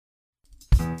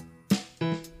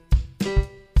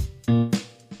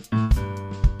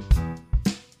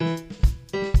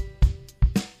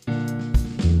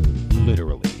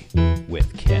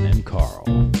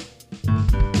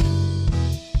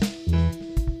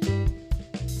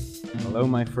Hello,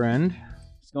 my friend.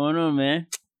 What's going on, man?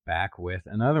 Back with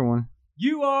another one.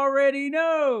 You already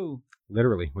know.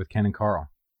 Literally, with Ken and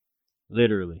Carl.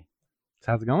 Literally.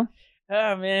 So how's it going?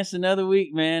 Ah, man, it's another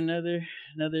week, man.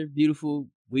 Another beautiful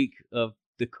week of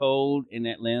the cold in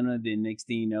Atlanta. Then next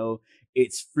thing you know,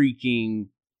 it's freaking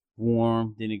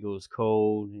warm. Then it goes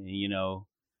cold, and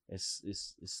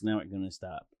it's not gonna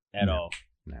stop at all.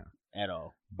 No. At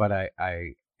all. But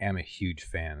I am a huge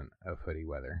fan of hoodie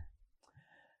weather.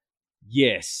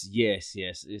 Yes.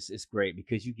 It's great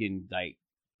because you can like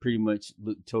pretty much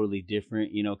look totally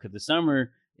different, because the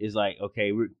summer is like,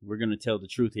 okay, we're gonna tell the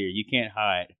truth here. You can't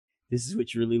hide. This is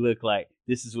what you really look like.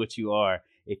 This is what you are.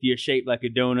 If you're shaped like a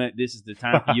donut, this is the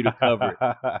time for you to cover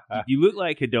it. If you look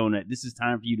like a donut, this is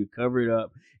time for you to cover it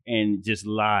up and just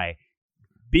lie.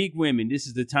 Big women, this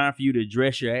is the time for you to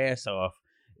dress your ass off.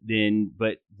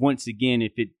 But once again,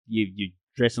 if you're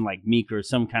dressing like Meek or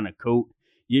some kind of coat,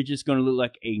 you're just gonna look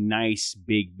like a nice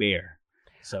big bear.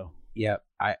 So yeah,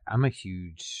 I'm a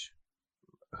huge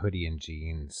hoodie and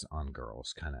jeans on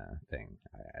girls kind of thing.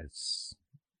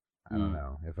 I don't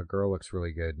know. If a girl looks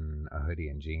really good in a hoodie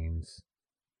and jeans,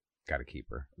 gotta keep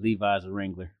her. Levi's or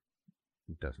Wrangler.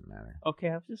 It doesn't matter. Okay,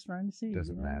 I was just trying to say.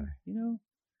 Doesn't matter.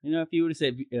 If you would have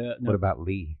said, no. What about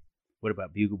Lee? What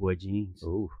about Bugle Boy jeans?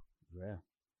 Ooh, Yeah,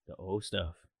 the old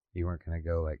stuff. You weren't gonna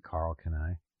go like Carl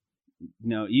Kanai?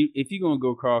 No, if you're gonna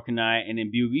go Carl Kanai and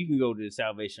then Bugle, you can go to the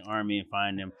Salvation Army and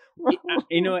find them.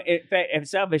 In fact, if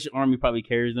Salvation Army probably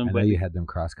carries them, I know you had them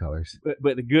cross colors.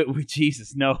 But the good with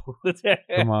Jesus, no.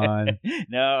 Come on,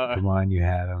 no. Come on, you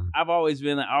had them. I've always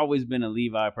been a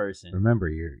Levi person. Remember,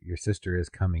 your sister is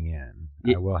coming in.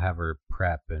 Yeah. I will have her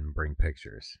prep and bring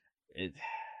pictures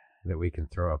that we can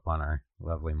throw up on our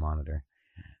lovely monitor.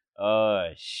 Oh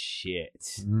shit.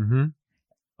 Mm-hmm.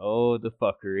 Oh, the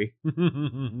fuckery.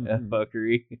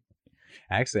 Fuckery.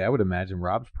 Actually, I would imagine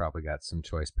Rob's probably got some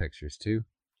choice pictures too.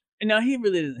 No, he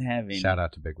really doesn't have any. Shout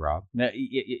out to Big Rob. No,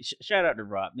 shout out to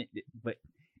Rob. But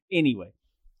anyway,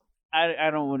 I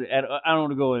don't want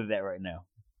to go into that right now.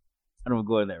 I don't want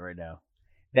to go into that right now.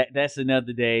 That's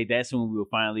another day. That's when we will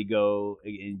finally go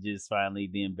and just finally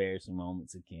the embarrassing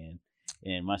moments of Ken.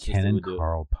 And my sister Ken and would do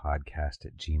Carl podcast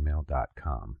at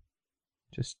gmail.com.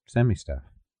 Just send me stuff.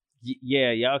 Yeah,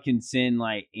 y'all can send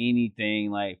like anything,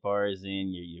 like far as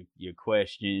in your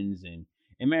questions and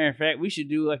matter of fact, we should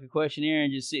do like a questionnaire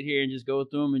and just sit here and just go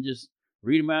through them and just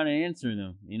read them out and answer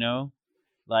them.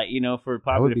 Like for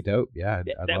probably that would be dope. Yeah,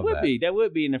 that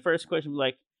would be. And the first question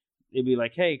would it'd be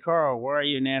like, hey Carl, why are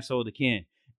you an asshole to Ken?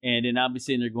 And then I'll be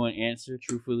sitting there going, answer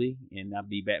truthfully, and I'll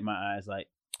be batting my eyes like.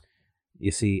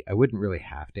 You see, I wouldn't really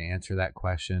have to answer that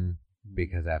question.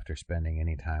 Because after spending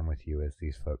any time with you, as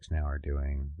these folks now are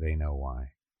doing, they know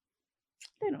why.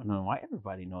 They don't know why.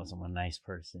 Everybody knows I'm a nice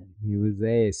person. He was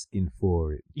asking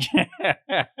for it.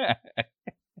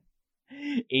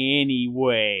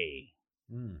 Anyway.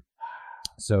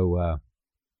 So,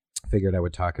 figured I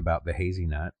would talk about the hazy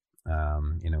nut.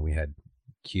 We had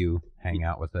Q hang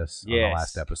out with us on the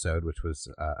last episode, which was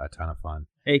a ton of fun.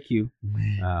 Hey, Q.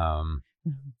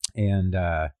 And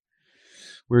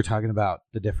we were talking about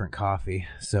the different coffee,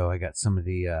 so I got some of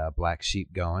the Black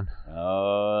Sheep going.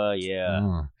 Oh,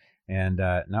 yeah. And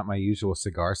not my usual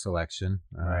cigar selection.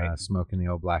 Right. Smoking the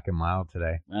old Black and Mild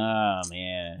today. Oh,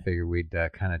 man. Figured we'd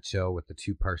kind of chill with the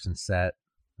 2-person set.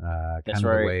 That's kind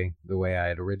of right. the way I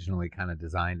had originally kind of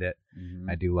designed it. Mm-hmm.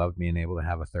 I do love being able to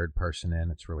have a third person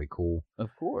in. It's really cool.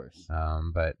 Of course.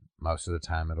 But most of the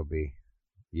time it'll be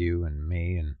you and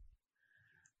me and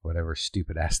whatever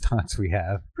stupid ass taunts we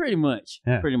have. Pretty much.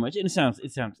 Yeah. Pretty much. And it sounds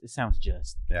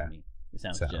just yeah. to me. It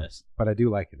sounds just. But I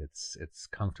do like it. It's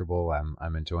comfortable.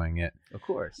 I'm enjoying it. Of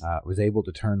course. Was able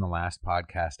to turn the last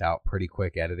podcast out pretty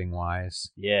quick editing wise.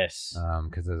 Yes.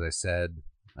 Because as I said,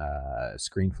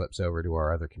 screen flips over to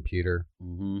our other computer.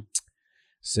 Mm-hmm.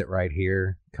 Sit right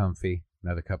here, comfy,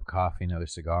 another cup of coffee, another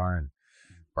cigar, and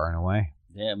burn away.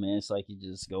 Yeah, man. It's like you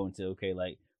just go into, okay,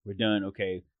 like, we're done.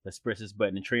 Okay, let's press this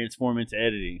button and transform into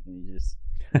editing. And you just,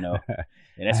 and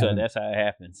that's how it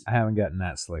happens. I haven't gotten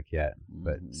that slick yet,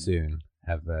 but soon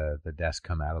have the desk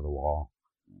come out of the wall.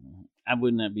 I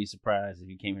would not be surprised if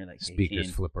you came here like, hey, speakers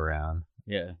Ken. flip around.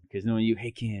 Yeah, because knowing you, hey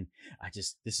Ken,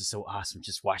 this is so awesome.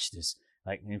 Just watch this.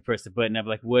 Like, and press the button. I'm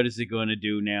like, what is it going to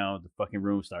do now? The fucking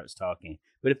room starts talking.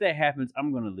 But if that happens,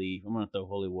 I'm going to leave. I'm going to throw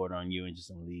holy water on you and just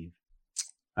gonna leave.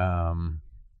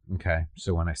 Okay.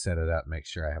 So when I set it up, make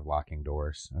sure I have locking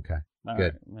doors. Okay. All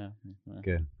good. Right. Well.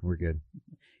 Good. We're good.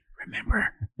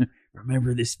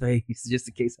 Remember this face, just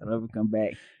in case I don't ever come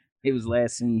back. It was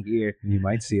last seen here. You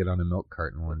might see it on a milk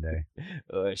carton one day.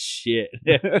 Oh, shit.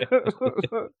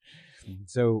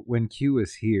 So when Q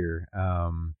was here,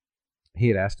 he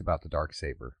had asked about the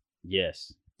Darksaber.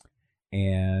 Yes.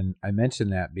 And I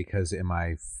mentioned that because in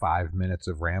my 5 minutes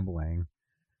of rambling,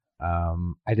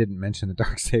 I didn't mention the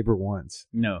Darksaber once.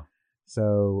 No.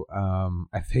 So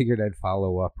I figured I'd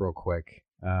follow up real quick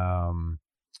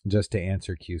just to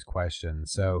answer Q's question.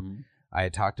 So I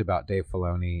had talked about Dave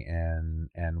Filoni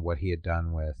and what he had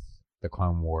done with the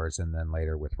Clone Wars and then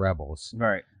later with Rebels.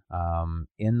 Right.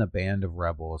 In the band of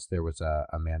Rebels, there was a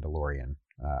Mandalorian,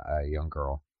 a young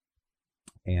girl.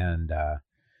 And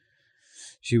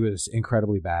she was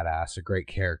incredibly badass, a great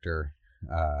character.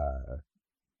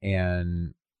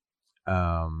 And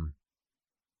I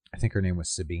think her name was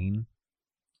Sabine.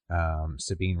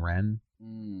 Sabine Wren.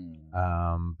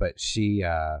 But she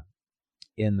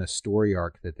in the story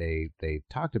arc that they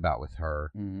talked about with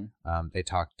her, they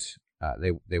talked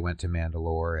they went to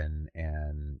Mandalore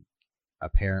and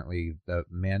apparently the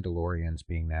Mandalorians,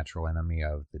 being natural enemy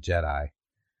of the Jedi,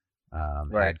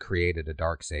 had created a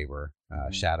Darksaber,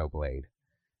 Shadow Blade,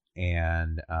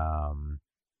 and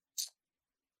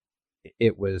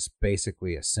it was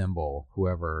basically a symbol.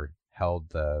 Whoever held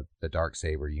the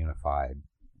Darksaber unified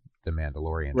the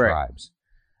Mandalorian tribes.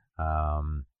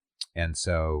 And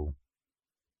so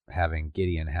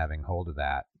Gideon having hold of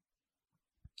that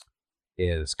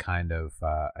is kind of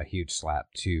a huge slap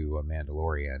to a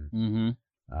Mandalorian.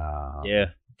 Yeah.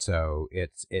 So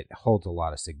it holds a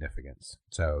lot of significance.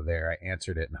 So there, I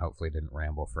answered it and hopefully didn't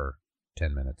ramble for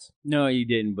 10 minutes. No, you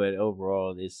didn't. But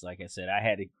overall, it's like I said, I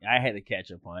had to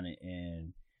catch up on it,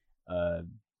 and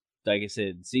like I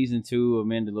said, season 2 of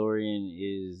Mandalorian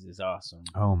is awesome.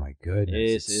 Oh my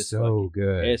goodness, it's so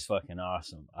good. It's fucking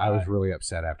awesome. I was really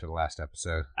upset after the last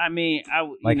episode. I mean,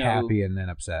 happy and then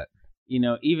upset.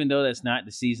 Even though that's not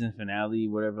the season finale,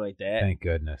 whatever like that. Thank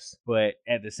goodness. But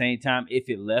at the same time, if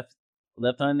it left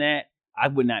on that, I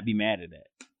would not be mad at that.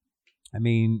 I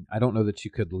mean, I don't know that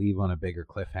you could leave on a bigger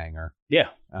cliffhanger. Yeah.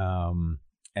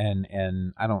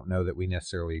 And I don't know that we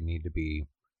necessarily need to be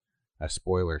a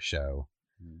spoiler show,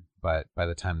 but by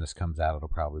the time this comes out, it'll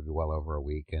probably be well over a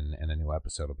week and a new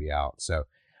episode will be out. So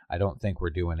I don't think we're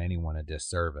doing anyone a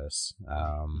disservice.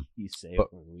 You say it for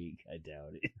a week. I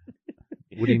doubt it.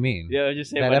 What do you mean? Yeah, I'm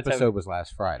just saying that episode was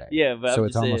last Friday. Yeah, but so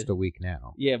it's almost a week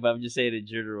now. Yeah, but I'm just saying in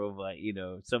general, like,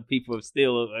 some people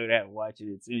still are watching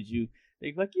it as soon as you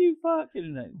think like you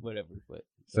fucking whatever. But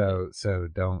so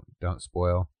don't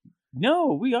spoil.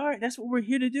 No, we are. That's what we're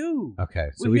here to do. Okay,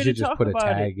 so we should just put a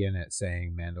tag in it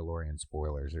saying Mandalorian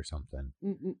spoilers or something.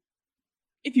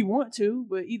 If you want to,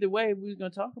 but either way, we're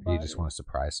gonna talk about it. You just want to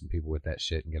surprise some people with that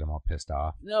shit and get them all pissed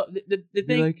off. No, the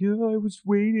thing. You're like, I was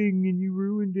waiting and you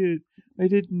ruined it. I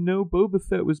didn't know Boba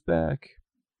Fett was back.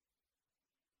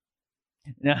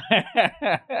 No,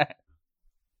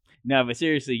 but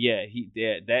seriously, yeah,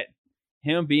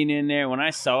 him being in there when I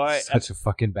saw it, such a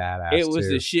fucking badass. It was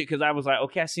the shit because I was like,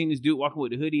 okay, I seen this dude walking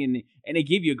with the hoodie and they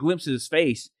give you a glimpse of his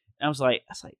face. And I was like,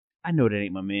 I know that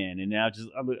ain't my man. And I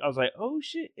was like, oh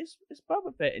shit, it's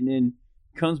Boba Fett. And then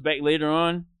comes back later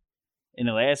on in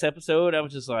the last episode. I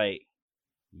was just like,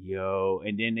 yo.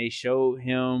 And then they showed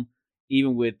him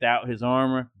even without his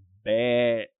armor,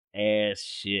 bad ass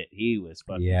shit. He was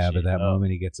fucking shit but that up.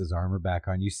 moment he gets his armor back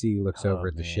on, you see he looks over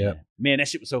at the ship. Man, that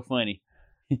shit was so funny.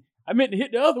 I meant to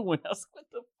hit the other one. I was like,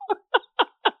 what the fuck?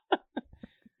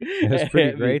 It was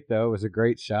pretty great though. It was a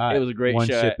great shot. It was a great one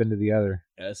shot. One ship into the other.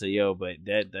 I said, yo, but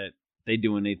that they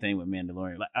doing their thing with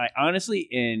Mandalorian. Like, I honestly,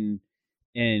 in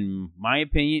my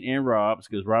opinion, and Rob's,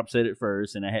 because Rob said it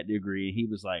first, and I had to agree. He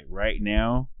was like, right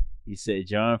now, he said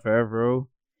Jon Favreau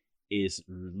is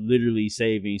literally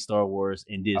saving Star Wars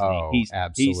and Disney. Oh,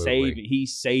 absolutely.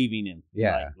 He's saving him.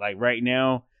 Yeah. Like right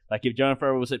now, like if Jon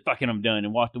Favreau said, "Fucking, I'm done,"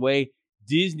 and walked away,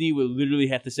 Disney would literally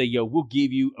have to say, "Yo, we'll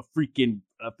give you a freaking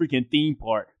theme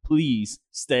park. Please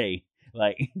stay."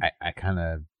 Like, I kind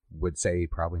of would say he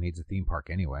probably needs a theme park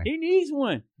anyway. He needs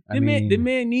one. The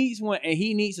man needs one, and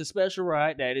he needs a special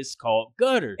ride that is called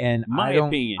Gutter. And my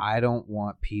opinion, I don't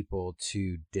want people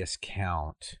to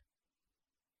discount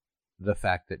the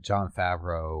fact that Jon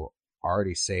Favreau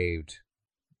already saved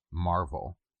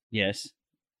Marvel. Yes.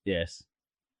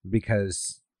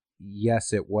 Because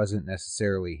yes, it wasn't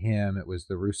necessarily him. It was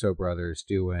the Russo brothers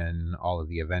doing all of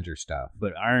the Avenger stuff.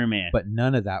 But Iron Man. But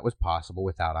none of that was possible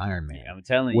without Iron Man. Yeah, I'm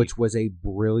telling you. Which was a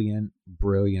brilliant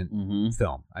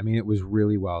film. I mean, it was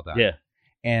really well done. Yeah.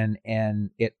 And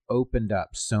it opened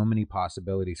up so many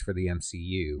possibilities for the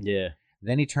MCU. Yeah.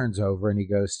 Then he turns over and he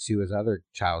goes to his other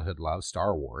childhood love,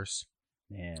 Star Wars.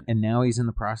 Man. And now he's in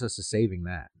the process of saving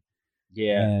that.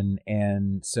 Yeah.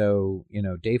 And so,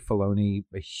 Dave Filoni,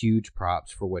 a huge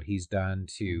props for what he's done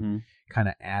to kind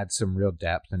of add some real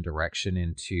depth and direction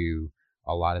into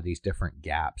a lot of these different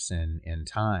gaps in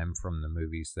time from the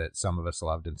movies that some of us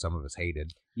loved and some of us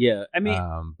hated. Yeah, I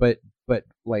mean, but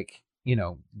like, you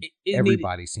know, it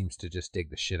everybody seems to just dig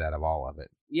the shit out of all of it.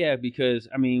 Yeah, because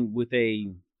I mean, with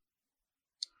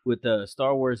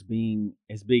Star Wars being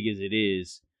as big as it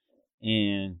is,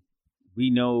 and we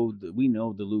know the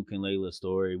Luke and Layla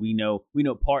story. We know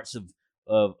parts of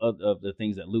the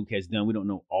things that Luke has done. We don't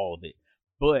know all of it,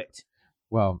 but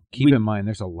well, keep in mind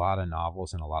there's a lot of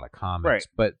novels and a lot of comics, right.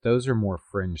 But those are more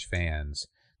fringe fans.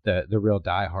 The real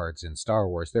diehards in Star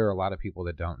Wars, there are a lot of people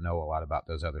that don't know a lot about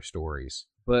those other stories.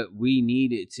 But we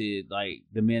needed to, like,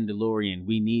 The Mandalorian,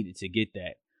 we needed to get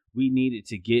that. We needed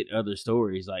to get other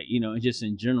stories, like, you know, just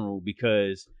in general,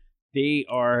 because they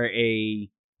are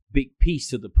a big piece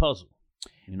to the puzzle.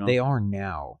 You know, they are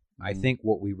now. Mm-hmm. I think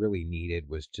what we really needed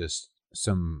was just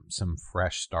some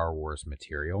fresh Star Wars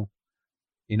material.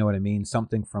 You know what I mean?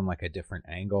 Something from like a different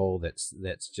angle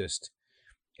that's just,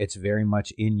 it's very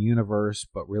much in universe,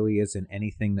 but really isn't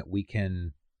anything that we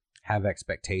can have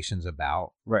expectations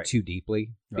about too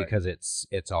deeply, because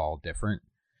it's all different.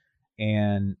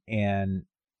 And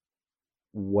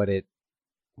what it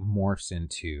morphs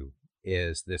into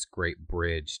is this great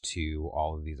bridge to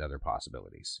all of these other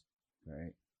possibilities.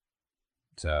 Right.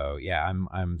 So yeah,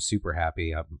 I'm super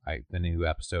happy. The new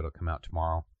episode will come out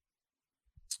tomorrow.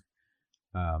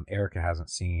 Erica hasn't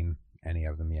seen any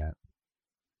of them yet.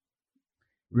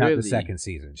 Really? Not the second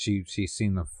season. She's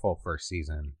seen the full first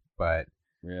season, but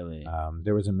really,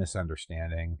 there was a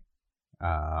misunderstanding,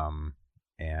 and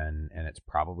it's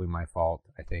probably my fault.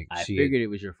 I think I figured it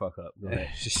was your fuck up.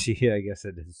 She, I guess,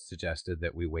 had suggested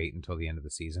that we wait until the end of the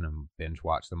season and binge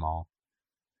watch them all,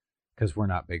 because we're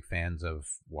not big fans of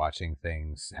watching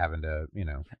things having to, you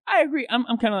know. I agree. I'm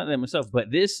kind of like that myself.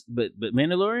 But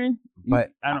Mandalorian,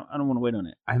 but I don't want to wait on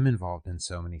it. I'm involved in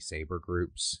so many Saber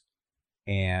groups.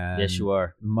 And yes, you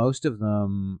are. Most of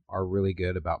them are really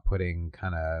good about putting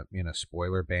kind of, you know,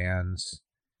 spoiler bans,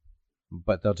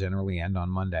 but they'll generally end on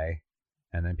Monday,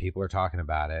 and then people are talking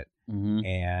about it,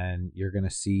 and you're going to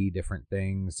see different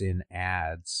things in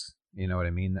ads, you know what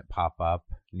I mean, that pop up,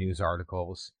 news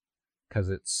articles, because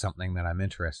it's something that I'm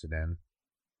interested in.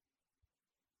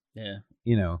 Yeah.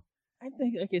 You know, I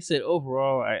think, like I said,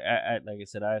 overall, I like I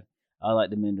said, I like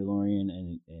The Mandalorian,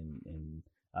 and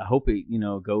I hope it, you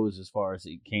know, goes as far as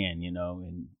it can, you know,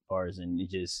 and it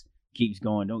just keeps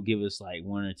going. Don't give us like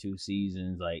 1 or 2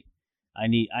 seasons. Like I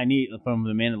need from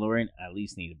The Mandalorian, I at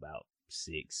least need about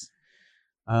 6.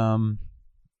 I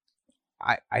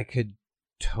could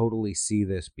totally see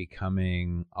this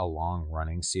becoming a long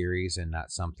running series and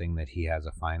not something that he has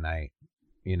a finite,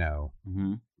 you know,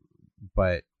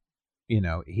 but you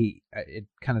know, it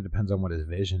kind of depends on what his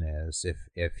vision is.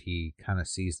 If he kind of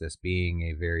sees this being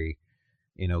a very,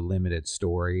 you know, limited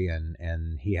story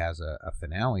and he has a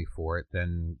finale for it,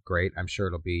 then great. I'm sure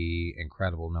it'll be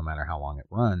incredible no matter how long it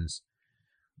runs.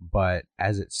 But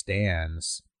as it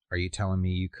stands, are you telling me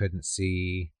you couldn't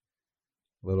see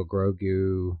little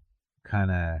Grogu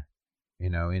kind of, you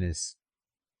know, in his,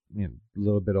 you know, a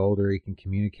little bit older, he can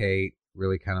communicate,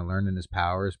 really kind of learning his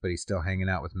powers, but he's still hanging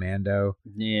out with Mando.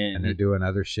 Yeah. And they're doing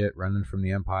other shit, running from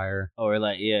the Empire. Or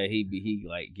like, yeah, he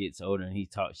like gets older and he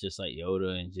talks just like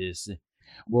Yoda and just.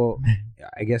 Well,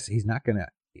 I guess he's not gonna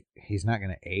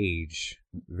age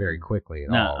very quickly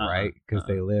at all, right? Because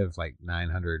they live like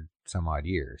 900 some odd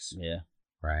years. Yeah.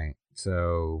 Right.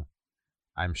 So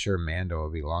I'm sure Mando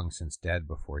will be long since dead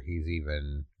before he's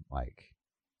even like.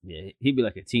 Yeah, he'd be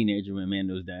like a teenager when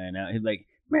Mando's dying out. He'd be like,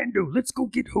 Mando, let's go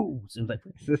get hose. And like,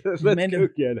 let's go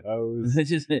get hose.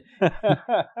 Just like,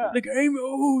 I'm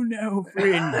old now,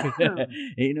 friend.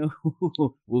 You know,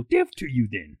 well, deaf to you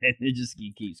then. And it just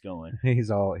keeps going. He's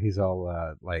all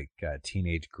like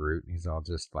teenage Groot. He's all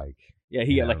just like, yeah,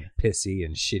 he got like pissy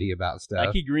and shitty about stuff.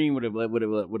 Like he green with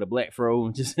a black fro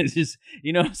and just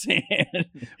you know what I'm saying?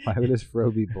 Why would his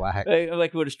fro be black?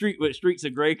 Like with streaks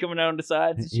of gray coming out on the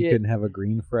sides. And you couldn't have a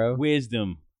green fro.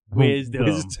 Wisdom. Damn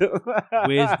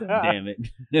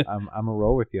it. I'm gonna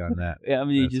roll with you on that. Yeah, I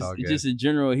mean, just in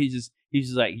general, he's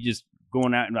just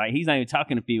going out and like he's not even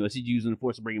talking to females. He's using the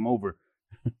Force to bring him over.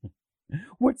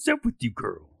 What's up with you,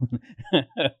 girl?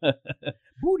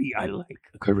 Booty I like.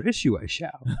 Caress you I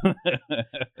shall. I'm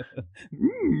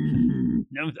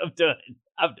done.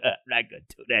 I'm not gonna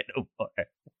do that no more.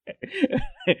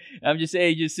 I'm just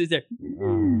saying, just sit there.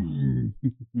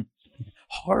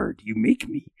 Hard, you make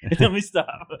me. Let me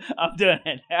stop. I'm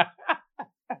done.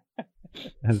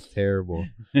 That's terrible.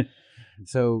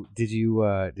 So did you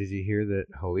hear that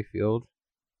Holyfield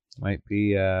Might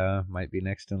be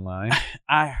next in line.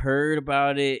 I heard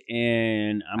about it,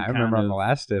 and I remember on the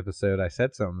last episode I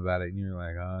said something about it, and you were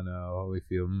like, "Oh no,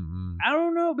 Holyfield." I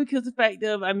don't know, because the fact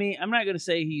of, I mean, I'm not gonna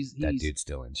say he's that dude's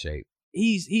still in shape.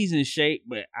 He's in shape,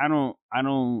 but I don't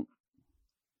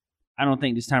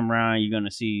think this time around you're gonna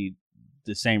see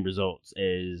the same results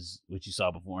as what you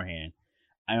saw beforehand.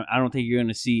 I don't think you're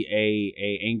gonna see a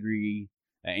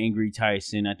angry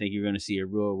Tyson. I think you're gonna see a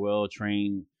real well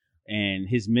trained, and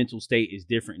his mental state is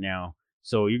different now.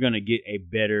 So you're gonna get a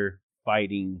better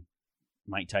fighting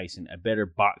Mike Tyson, a better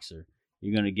boxer.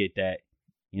 You're gonna get that,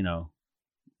 you know.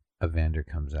 Evander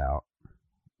comes out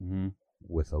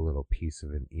with a little piece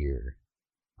of an ear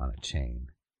on a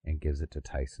chain and gives it to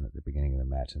Tyson at the beginning of the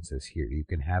match and says, "Here, you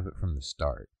can have it from the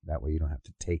start. That way you don't have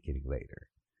to take any later."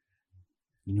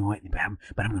 You know what? But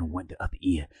I'm gonna want the other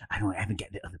ear. I haven't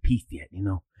got the other piece yet. You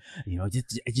know, I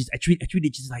treat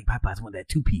it just like Popeyes. I want that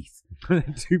 2-piece.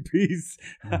 2-piece.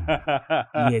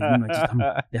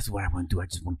 Yeah, that's what I want to do. I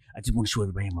just want to show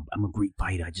everybody I'm a great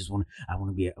fighter. I want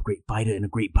to be a great fighter and a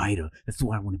great biter. That's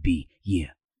what I want to be.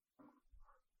 Yeah.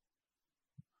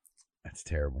 That's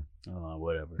terrible. Oh,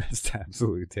 whatever. That's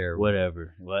absolutely terrible.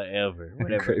 Whatever.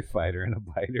 A great fighter and a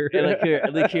biter.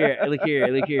 Hey, look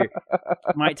here.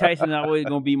 Mike Tyson always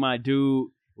gonna be my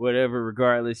dude. Whatever,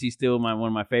 regardless, he's still one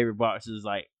of my favorite boxers,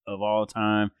 like, of all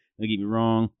time. Don't get me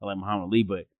wrong, I like Muhammad Ali,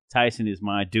 but Tyson is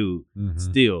my dude.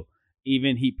 Still,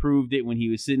 even he proved it when he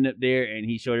was sitting up there and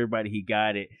he showed everybody he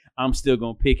got it. I'm still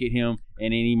gonna pick at him at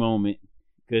any moment,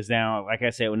 because now, like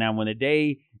I said, when the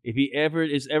day, if he ever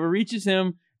reaches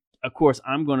him, of course,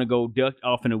 I'm going to go duck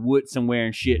off in the woods somewhere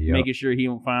and shit, making sure he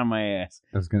don't find my ass.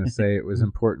 I was going to say, it was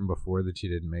important before that you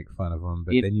didn't make fun of him,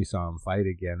 but then you saw him fight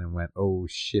again and went, "Oh,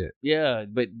 shit." Yeah,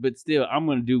 but still, I'm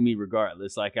going to do me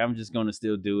regardless. Like, I'm just going to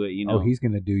still do it, you know. Oh, he's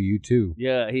going to do you, too.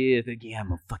 Yeah, he is. Like, yeah, I'm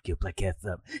going to fuck your black ass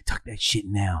up. Talk that shit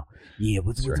now. Yeah,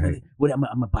 what's right. What,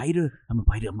 I'm a biter? I'm a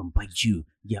biter. I'm going to bite you.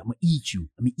 Yeah, I'm going to eat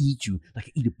you. I'm going to eat you like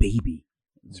I eat a baby.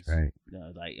 That's right.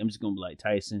 Like, I'm just going to be like,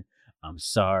 "Tyson, I'm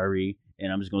sorry."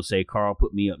 And I'm just going to say, "Carl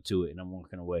put me up to it," and I'm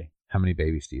walking away. How many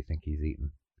babies do you think he's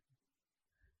eaten?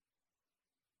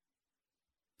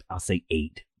 I'll say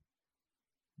 8.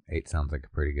 8 sounds like a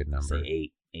pretty good number. I'll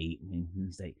say 8. And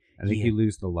he's like, I think you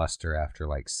lose the luster after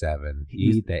like 7.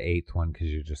 You eat the 8th one because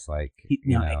you're just like,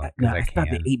 I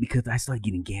stopped at 8 because I started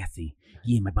getting gassy.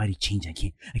 Yeah, my body changed. I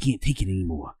can't take it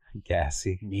anymore.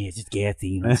 Gassy. Yeah, it's just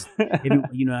gassy.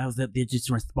 You know, I was up there just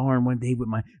sparring one day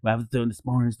I was doing the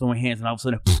sparring, throwing hands, and all of a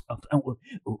sudden,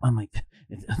 I'm like,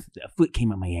 a foot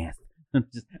came on my ass.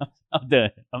 I'm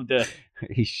done.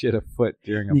 He shit a foot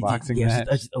during a boxing match.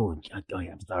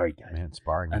 I'm sorry, guys. Man,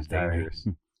 sparring is dangerous.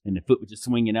 And the foot was just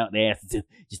swinging out the ass.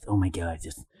 Just oh my God,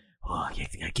 I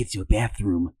gotta get to a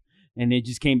bathroom. And then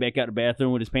just came back out the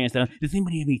bathroom with his pants down. Does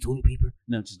anybody have any toilet paper?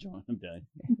 No, just John. I'm done.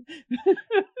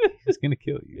 He's gonna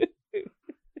kill you.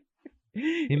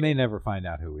 He may never find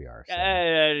out who we are. So.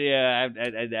 I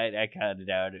kind of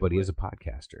doubt it. But he is a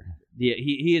podcaster. Yeah,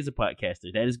 he is a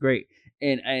podcaster. That is great.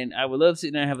 And I would love to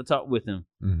sit down and have a talk with him.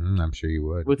 I'm sure you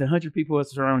would. With 100 people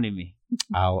surrounding me.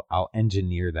 I'll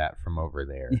engineer that from over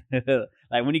there.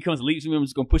 Like when he comes to leave me, I'm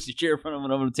just gonna push the chair in front of him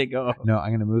and I'm gonna take off. No,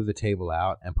 I'm gonna move the table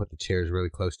out and put the chairs really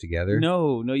close together.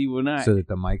 No, you will not. So that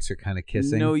the mics are kind of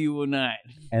kissing. No, you will not.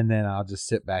 And then I'll just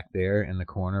sit back there in the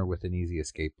corner with an easy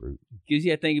escape route. Because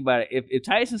you gotta think about it. If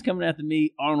Tyson's coming after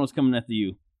me, Arnold's coming after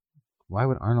you. Why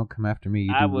would Arnold come after me?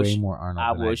 You do way more Arnold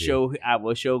than I do. I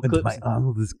will show clips. My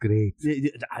Arnold is great.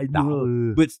 I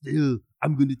know, but still,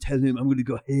 I'm going to tell him. I'm going to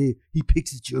go, "Hey, he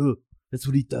picks at you. That's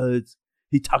what he does.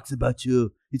 He talks about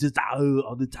you. He says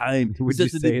all the time." Would you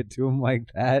say it to him like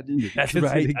that? That's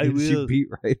right. I will. You beat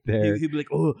right there. He'll be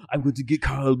like, "Oh, I'm going to get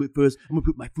Carl, but first I'm going to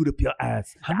put my foot up your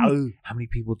ass." How many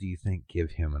people do you think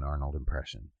give him an Arnold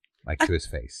impression, like to his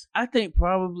face? I think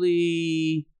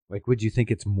probably. Like, would you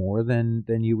think it's more than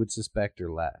you would suspect or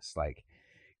less? Like,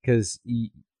 because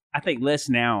I think less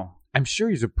now. I'm sure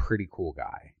he's a pretty cool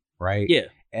guy, right? Yeah.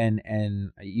 And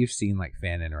you've seen like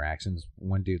fan interactions.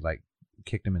 One dude like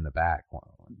kicked him in the back.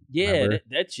 Yeah,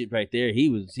 that shit right there. He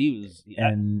was,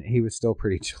 and he was still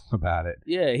pretty chill about it.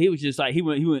 Yeah, he was just like he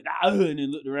went and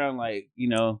then looked around like, you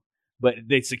know. But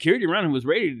the security around him was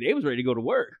ready. They was ready to go to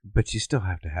work. But you still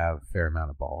have to have a fair amount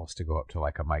of balls to go up to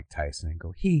like a Mike Tyson and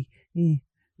go, he.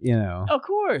 You know, of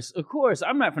course.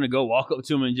 I'm not gonna go walk up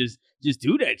to him and just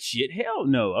do that shit. Hell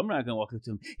no, I'm not gonna walk up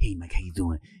to him. "Hey, Mike, how you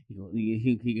doing?" He look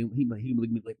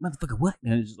at me like, "Motherfucker, what?"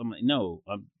 And I'm like, no.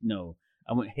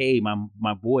 I went, "Hey,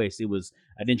 my voice. It was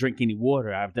I didn't drink any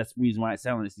water. That's the reason why it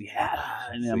sounded like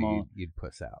and so I'm on." You'd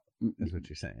puss out. That's what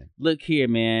you're saying. Look here,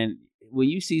 man. When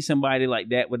you see somebody like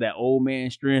that with that old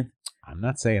man strength, I'm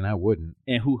not saying I wouldn't.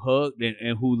 and who hugged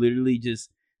and who literally just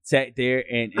sat there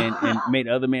and made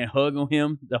the other man hug on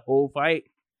him the whole fight.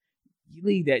 You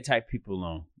leave that type of people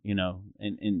alone, you know.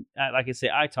 And like I said,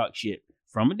 I talk shit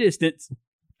from a distance,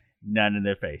 not in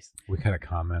their face. We got a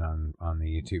comment on the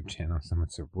YouTube channel. Someone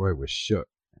said Roy was shook.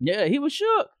 Yeah, he was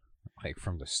shook. Like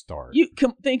from the start. You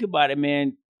think about it,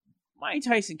 man. Mike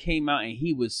Tyson came out and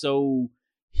he was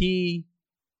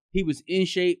he was in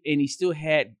shape and he still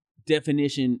had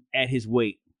definition at his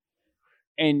weight.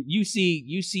 And you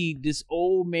see this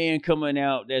old man coming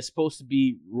out that's supposed to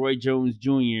be Roy Jones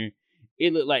Jr.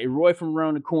 It looked like Roy from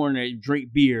around the corner that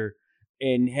drink beer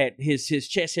and had his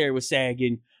chest hair was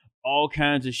sagging, all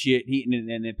kinds of shit.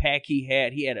 And the pack he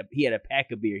had a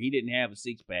pack of beer. He didn't have a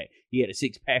 6-pack. He had a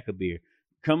 6-pack of beer.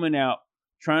 Coming out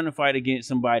trying to fight against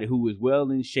somebody who was well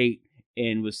in shape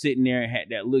and was sitting there and had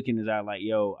that look in his eye like,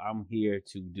 yo, I'm here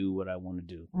to do what I want to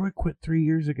do. Roy quit 3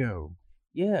 years ago.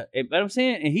 Yeah, but I'm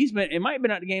saying, and it might have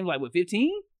been out the game like, what,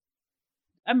 15?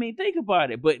 I mean, think about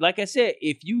it. But like I said,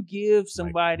 if you give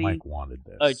somebody Mike wanted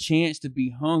this. a chance to be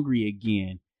hungry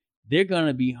again, they're going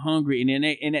to be hungry.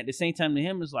 And at the same time to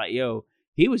him, it's like, yo,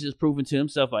 he was just proving to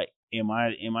himself, like, am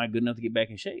I good enough to get back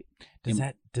in shape?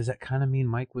 Does that kind of mean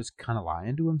Mike was kind of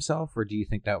lying to himself? Or do you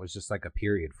think that was just like a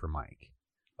period for Mike?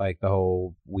 Like the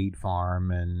whole weed farm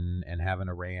and having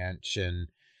a ranch and,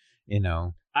 you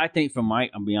know. I think for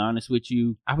Mike, I'll be honest with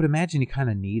you. I would imagine he kind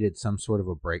of needed some sort of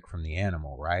a break from the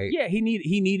animal, right? Yeah, he needed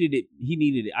it. He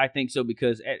needed it. I think so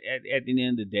because at the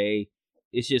end of the day,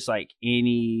 it's just like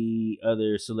any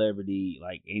other celebrity,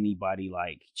 like anybody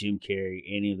like Jim Carrey,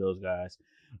 any of those guys,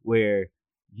 where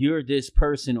you're this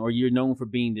person or you're known for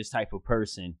being this type of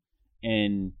person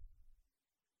and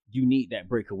you need that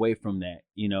break away from that,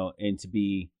 you know, and to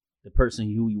be the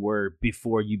person who you were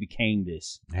before you became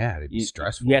this. Yeah, it'd be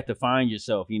stressful. You have to find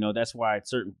yourself. You know, that's why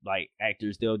certain like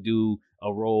actors, they'll do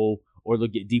a role or they'll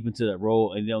get deep into that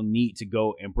role and they'll need to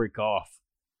go and break off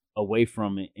away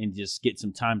from it and just get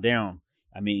some time down.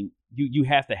 I mean, you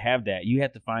have to have that. You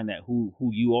have to find that who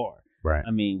you are. Right.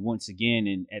 I mean, once again,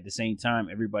 and at the same time,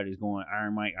 everybody's going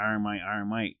Iron Mike, Iron Mike, Iron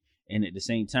Mike. And at the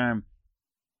same time,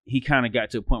 he kind of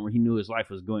got to a point where he knew his life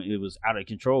was it was out of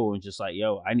control and just like,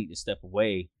 yo, I need to step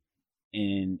away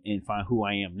and find who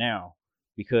I am now,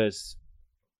 because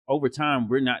over time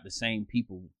we're not the same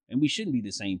people and we shouldn't be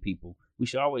the same people. We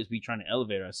should always be trying to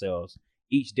elevate ourselves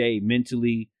each day,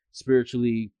 mentally,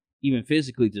 spiritually, even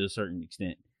physically to a certain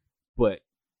extent. But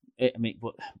I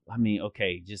mean,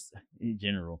 okay, just in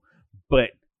general,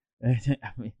 but I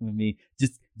mean,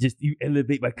 just you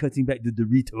elevate by cutting back the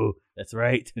Dorito. That's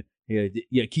right.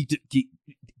 Yeah. Keep.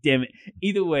 Damn it.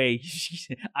 Either way,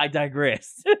 I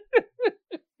digress.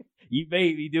 You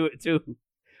made me do it too.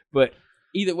 But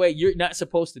either way, you're not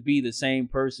supposed to be the same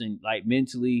person. Like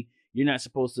mentally, you're not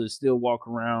supposed to still walk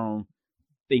around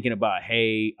thinking about,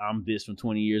 hey, I'm this from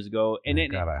 20 years ago. And then,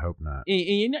 God, I hope not.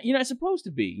 And you're not supposed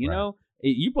to be. You know,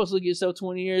 you're supposed to look at yourself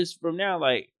 20 years from now,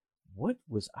 like, what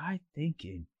was I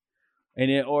thinking? And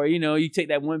then, or you know, you take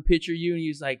that one picture of you and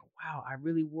you're like, wow, I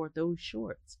really wore those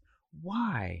shorts.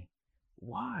 Why?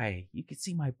 You can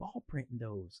see my ball print in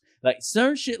those. Like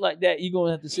certain shit like that, you're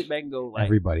gonna have to sit back and go like,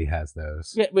 everybody has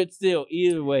those. Yeah, but still,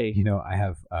 either way. You know, I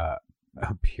have a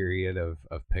period of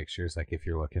pictures, like if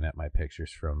you're looking at my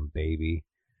pictures from baby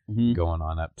going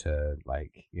on up to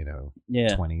like, you know,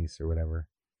 20s or whatever.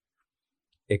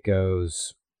 It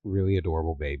goes really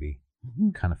adorable baby,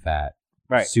 kind of fat,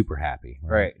 right? Super happy,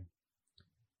 right?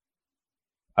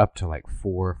 Up to like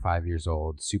 4 or 5 years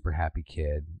old, super happy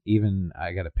kid. Even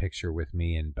I got a picture with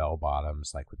me in bell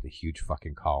bottoms, like with the huge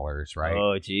fucking collars, right?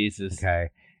 Oh, Jesus. Okay.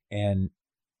 And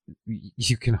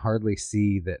you can hardly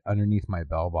see that underneath my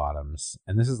bell bottoms,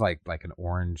 and this is like an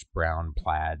orange brown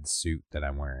plaid suit that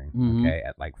I'm wearing, okay,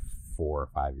 at like 4 or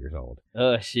 5 years old.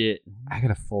 Oh, shit. I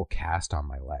got a full cast on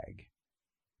my leg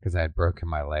because I had broken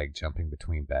my leg jumping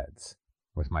between beds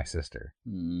with my sister.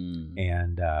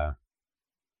 And,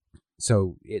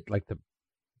 so it like the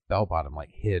bell bottom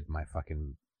like hid my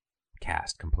fucking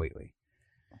cast completely.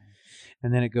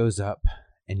 And then it goes up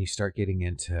and you start getting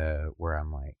into where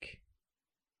I'm like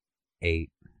 8,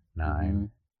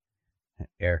 9.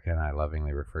 Erica and I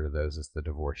lovingly refer to those as the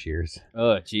divorce years.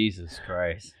 Oh, Jesus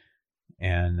Christ.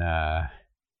 And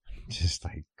just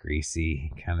like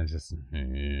greasy, kind of just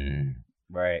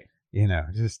right. You know,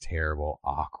 just terrible,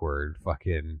 awkward,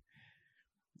 fucking.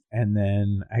 And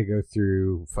then I go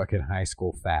through fucking high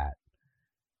school fat.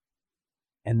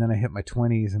 And then I hit my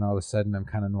 20s and all of a sudden I'm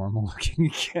kind of normal looking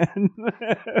again.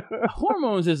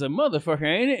 Hormones is a motherfucker,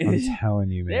 ain't it? I'm telling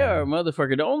you, man. They are a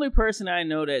motherfucker. The only person I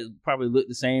know that probably looked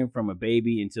the same from a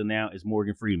baby until now is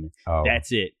Morgan Freeman. Oh.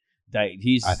 That's it. Like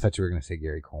he's. I thought you were going to say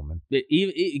Gary Coleman.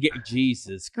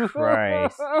 Jesus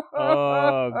Christ!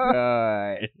 Oh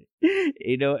God!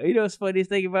 You know what's funniest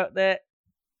thing about that?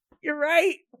 You're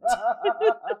right.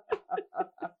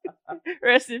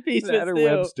 Rest in peace, but Or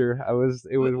still. Webster.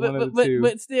 It was one of the two.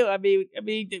 But still, I mean,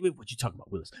 what you talking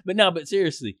about, Willis? But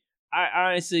seriously, I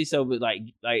honestly, but like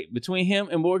between him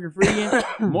and Morgan Freeman,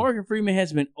 Morgan Freeman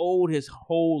has been old his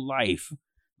whole life.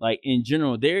 Like in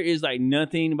general, there is like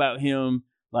nothing about him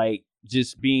like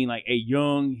just being like a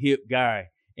young hip guy.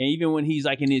 And even when he's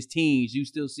like in his teens, you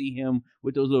still see him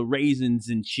with those little raisins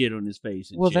and shit on his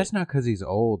face. And shit. That's not because he's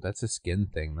old. That's a skin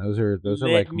thing. Those are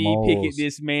like Let me moles. pick at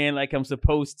this man like I'm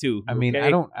supposed to. I mean, okay?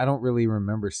 I don't really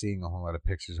remember seeing a whole lot of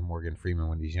pictures of Morgan Freeman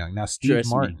when he's young. Now, Steve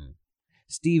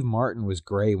Martin was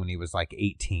gray when he was like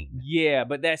 18. Yeah,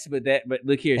 but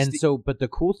look here. And but the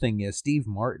cool thing is Steve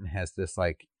Martin has this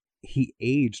like, he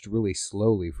aged really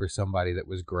slowly for somebody that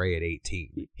was gray at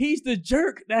 18. He's the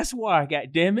jerk. That's why. God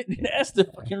damn it. That's the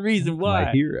fucking reason why.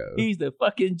 My hero. He's the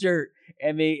fucking jerk.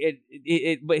 I mean,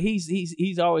 but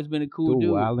he's always been a cool dude.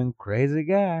 Wild and crazy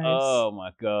guys. Oh my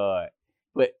God.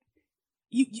 But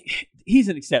he's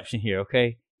an exception here.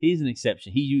 Okay, he's an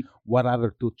exception. What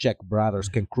other two Czech brothers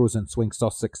can cruise and swing so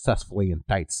successfully in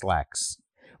tight slacks?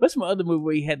 What's my other movie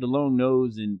where he had the long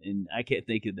nose and I can't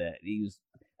think of that.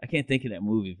 I can't think of that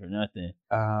movie for nothing.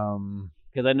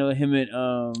 Because I know him and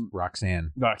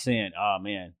Roxanne. Oh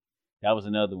man, that was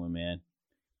another one, man.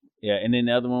 Yeah, and then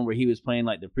the other one where he was playing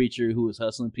like the preacher who was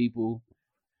hustling people.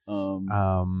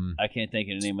 I can't think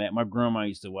of the name of that. My grandma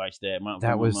used to watch that.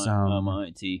 That was my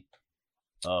auntie.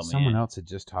 Oh someone man. else had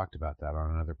just talked about that on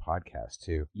another podcast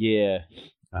too. Yeah.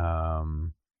 I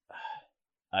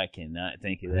cannot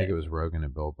think of that. I think it was Rogan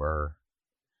and Bill Burr.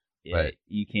 Yeah, but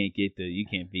you can't beat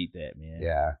that, man.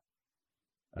 Yeah.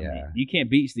 I mean, you can't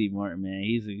beat Steve Martin, man.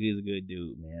 He's a good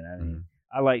dude, man.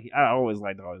 I mean, I always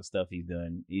liked all the stuff he's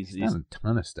done. He's done a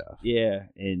ton of stuff. Yeah,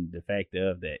 and the fact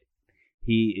of that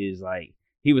he is like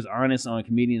he was honest on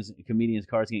comedians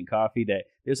Cars Getting Coffee that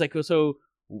it was like, so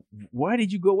why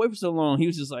did you go away for so long? He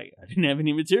was just like, I didn't have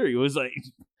any material. It was like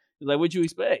what'd you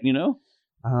expect, you know?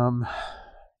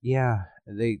 Yeah,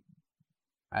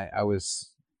 I was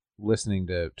listening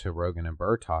to Rogan and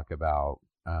Burr talk about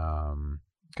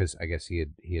because I guess he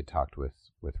had talked with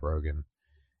Rogan,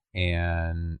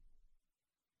 and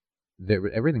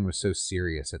everything was so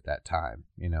serious at that time,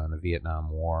 you know, in the Vietnam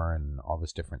War and all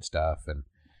this different stuff, and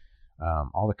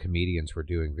all the comedians were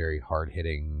doing very hard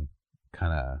hitting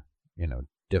kind of, you know,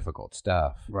 difficult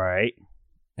stuff, right?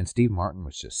 And Steve Martin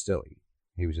was just silly.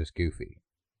 He was just goofy.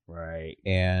 Right.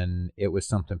 And it was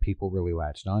something people really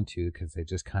latched onto because they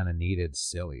just kind of needed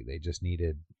silly. They just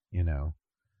needed, you know,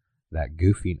 that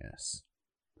goofiness.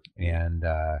 And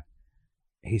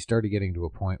he started getting to a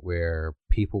point where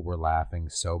people were laughing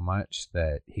so much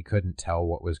that he couldn't tell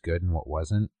what was good and what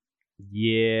wasn't.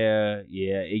 Yeah.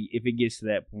 If it gets to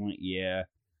that point, yeah,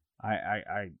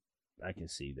 I can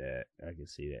see that.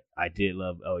 I did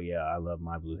love. Oh yeah, I love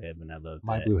My Blue Heaven. I love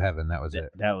My Blue Heaven. That was it.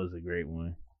 That was a great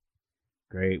one.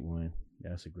 Great one.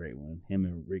 That's a great one. Him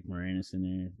and Rick Moranis in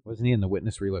there. Wasn't he in the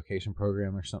Witness Relocation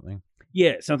Program or something?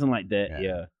 Yeah, something like that.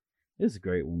 Yeah. It's a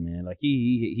great one, man. Like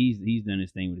he's done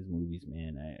his thing with his movies,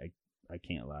 man. I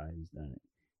can't lie, he's done it.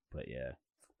 But yeah.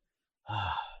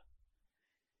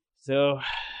 So,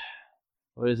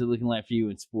 what is it looking like for you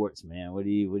in sports, man? What do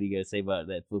you got to say about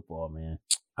that football, man?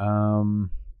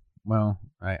 Well,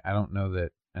 I don't know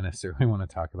that I necessarily want to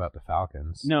talk about the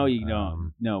Falcons. No, you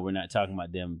don't. No, we're not talking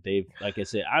about them. They've, like I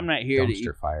said, I'm not here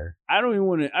dumpster fire. I don't even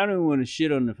want to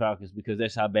shit on the Falcons because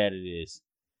that's how bad it is.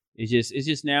 It's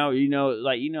just now, you know,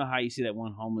 like, you know how you see that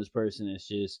one homeless person. It's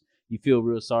just, you feel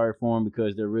real sorry for them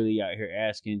because they're really out here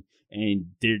asking, and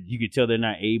you can tell they're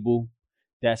not able.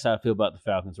 That's how I feel about the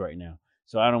Falcons right now.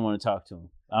 So I don't want to talk to them.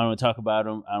 I don't want to talk about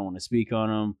them. I don't want to speak on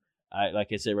them. Like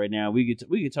I said, right now, we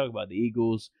could talk about the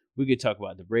Eagles. We could talk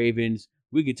about the Ravens.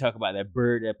 We could talk about that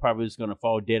bird that probably is going to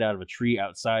fall dead out of a tree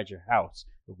outside your house.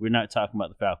 But we're not talking about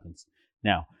the Falcons.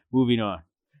 Now, moving on.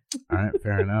 All right,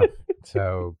 fair enough.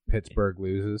 So Pittsburgh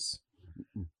loses.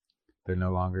 They're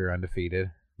no longer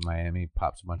undefeated. Miami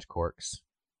pops a bunch of corks.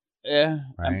 Yeah.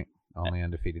 Right? Only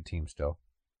undefeated team still.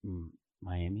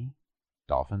 Miami?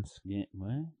 Dolphins? Yeah.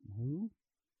 What? Who?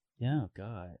 Yeah,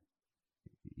 God.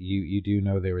 You do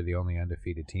know they were the only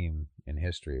undefeated team in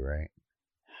history, right?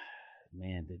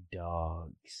 Man, the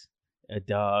dogs. A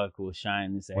dog will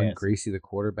shine this ass. When Greasy the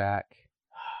quarterback,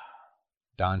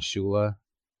 Don Shula.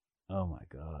 Oh my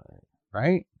God.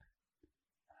 Right?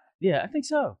 Yeah, I think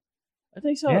so.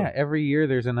 Yeah, every year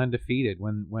there's an undefeated.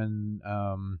 When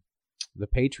the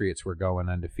Patriots were going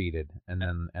undefeated and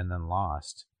then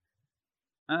lost.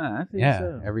 I think Yeah,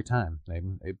 so. every time they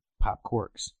pop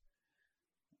corks.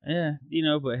 Yeah,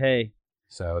 but hey.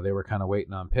 So they were kind of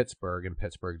waiting on Pittsburgh, and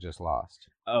Pittsburgh just lost.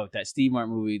 Oh, that Steve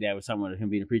Martin movie that was talking about him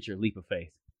being a preacher, Leap of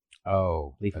Faith.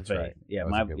 Oh, Leap that's of Faith. right. Yeah,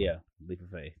 That was a good one. Leap of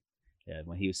Faith. Yeah,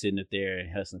 when he was sitting up there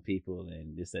and hustling people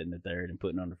and this, that, and the third and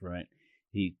putting on the front.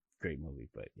 Great movie,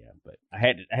 but I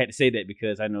had to say that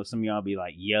because I know some of y'all be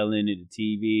like yelling at the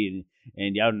TV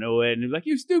and y'all know it and they're like,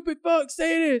 you stupid fuck,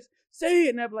 say this, say it,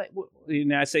 and I'm like, well,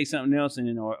 and I say something else and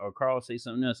then or Carl say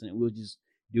something else and we'll just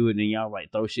do it and y'all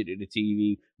like throw shit at the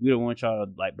TV. We don't want y'all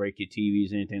to like break your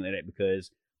TVs or anything like that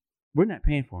because we're not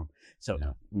paying for them. So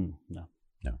no.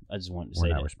 I just wanted to say we're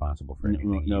not that. responsible for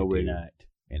anything. No, you we're do not.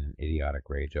 in an idiotic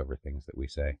rage over things that we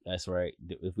say. That's right.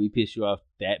 If we piss you off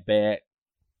that bad,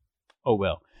 oh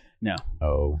well. No.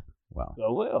 Oh well.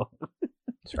 Oh well.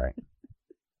 That's right.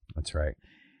 That's right.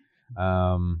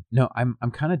 No,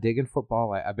 I'm kind of digging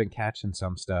football. I've been catching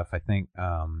some stuff. I think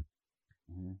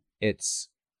it's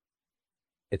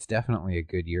definitely a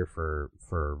good year for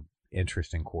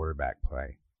interesting quarterback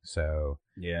play. So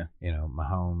yeah,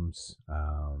 Mahomes.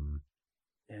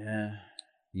 Yeah.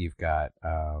 You've got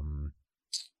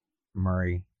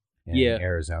Murray in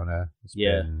Arizona. It's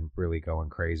been really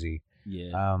going crazy.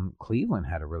 Yeah. Cleveland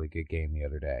had a really good game the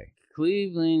other day.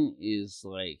 Cleveland is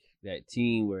like that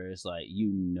team where it's like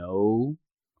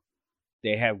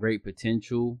they have great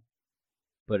potential,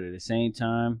 but at the same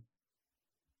time,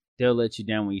 they'll let you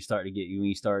down when you start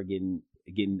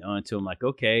getting onto them. Like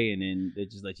okay, and then they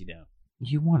just let you down.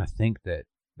 You want to think that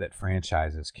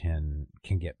franchises can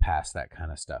get past that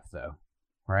kind of stuff, though,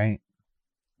 right?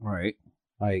 Right.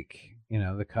 Like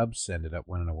the Cubs ended up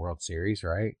winning a World Series,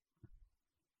 right?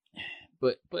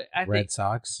 But I Red think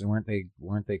Sox weren't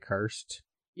they cursed?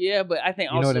 Yeah, but I think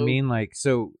you know what I mean. Like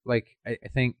so, like I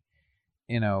think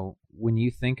when you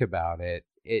think about it,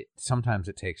 sometimes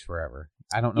it takes forever.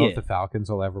 I don't know if the Falcons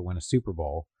will ever win a Super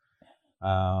Bowl.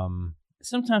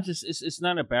 Sometimes it's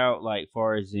not about like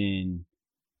far as in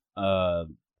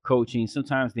coaching.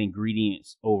 Sometimes the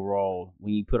ingredients overall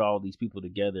when you put all these people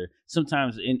together.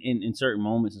 Sometimes in certain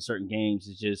moments in certain games,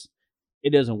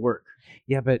 it doesn't work.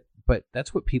 Yeah, but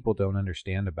that's what people don't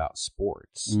understand about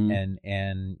sports,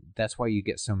 and that's why you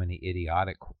get so many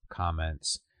idiotic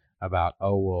comments about,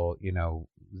 oh well,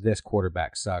 this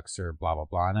quarterback sucks or blah blah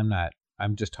blah. And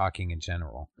I'm just talking in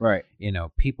general, right?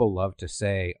 People love to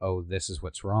say, oh, this is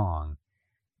what's wrong.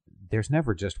 There's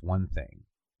never just one thing.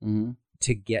 Mm-hmm.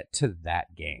 To get to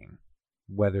that game,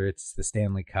 whether it's the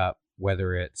Stanley Cup,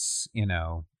 whether it's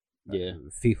FIFA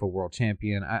World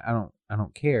Champion, I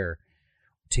don't care.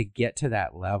 To get to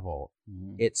that level,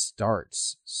 it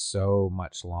starts so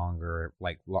much longer,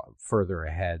 like further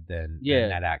ahead than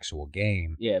that actual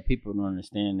game. Yeah, people don't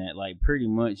understand that. Like pretty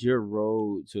much your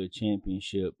road to a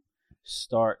championship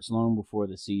starts long before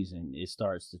the season. It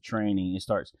starts the training. It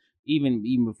starts even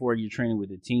before you're training with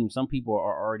the team. Some people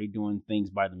are already doing things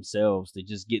by themselves to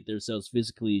just get themselves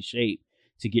physically in shape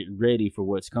to get ready for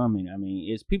what's coming. I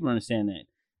mean, people understand that.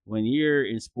 When you're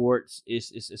in sports,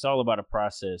 it's all about a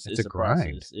process. It's a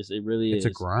grind. Process. It really is.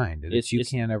 It's a grind. You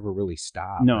can't ever really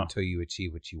stop until you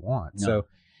achieve what you want. No.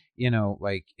 So,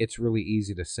 like it's really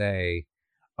easy to say,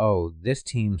 "Oh, this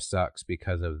team sucks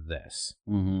because of this."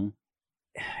 Mm-hmm.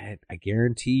 I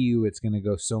guarantee you, it's going to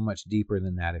go so much deeper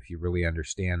than that if you really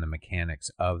understand the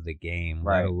mechanics of the game,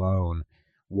 let alone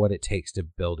what it takes to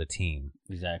build a team.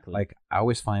 Exactly. Like I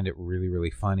always find it really,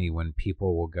 really funny when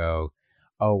people will go,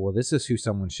 oh, well, this is who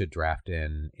someone should draft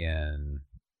in the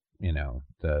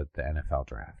NFL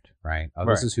draft, right? Oh,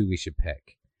 this is who we should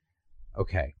pick.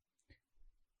 Okay.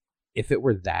 If it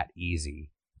were that easy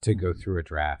to go through a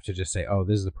draft, to just say, oh,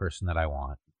 this is the person that I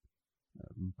want,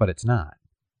 but it's not.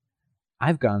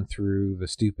 I've gone through the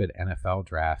stupid NFL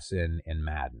drafts in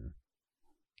Madden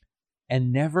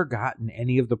and never gotten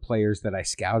any of the players that I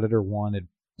scouted or wanted,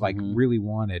 really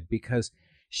wanted, because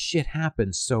shit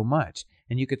happens so much.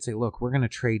 And you could say, look, we're going to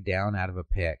trade down out of a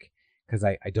pick because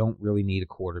I don't really need a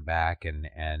quarterback. And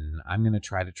I'm going to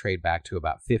try to trade back to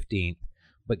about 15th,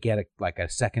 but get a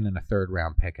second and a third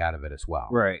round pick out of it as well.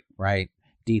 Right.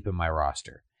 Deep in my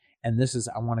roster. And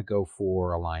I want to go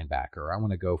for a linebacker. I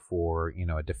want to go for,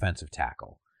 a defensive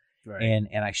tackle. Right.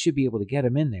 And I should be able to get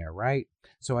him in there. Right.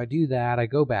 So I do that. I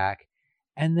go back.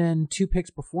 And then 2 picks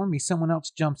before me, someone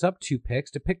else jumps up 2 picks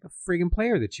to pick the friggin'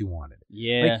 player that you wanted.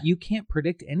 Yeah. Like, you can't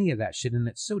predict any of that shit, and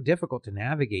it's so difficult to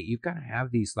navigate. You've got to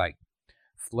have these, like,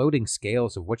 floating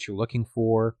scales of what you're looking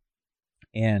for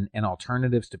and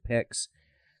alternatives to picks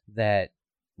that...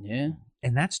 Yeah.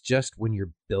 And that's just when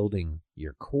you're building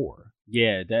your core.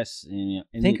 Yeah, that's...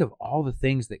 Think of all the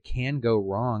things that can go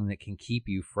wrong that can keep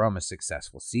you from a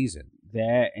successful season.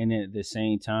 That, and at the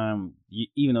same time,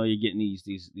 even though you're getting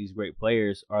these great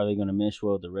players, are they going to mesh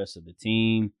well with the rest of the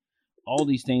team? All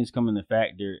these things come into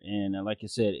factor, and like I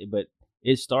said, but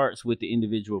it starts with the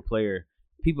individual player.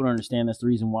 People don't understand that's the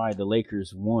reason why the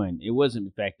Lakers won. It wasn't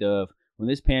the fact of when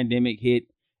this pandemic hit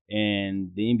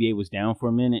and the NBA was down for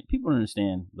a minute. People don't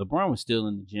understand. LeBron was still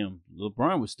in the gym.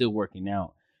 LeBron was still working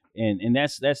out, and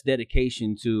that's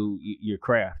dedication to your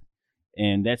craft.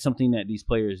 And that's something that these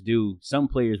players do. Some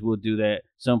players will do that.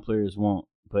 Some players won't.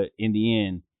 But in the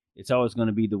end, it's always going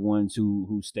to be the ones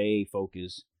who stay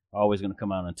focused, always going to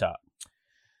come out on top.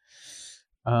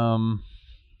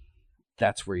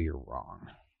 That's where you're wrong.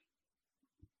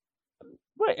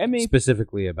 Right. I mean,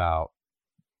 specifically about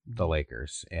the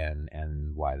Lakers and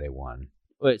why they won.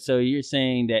 But so you're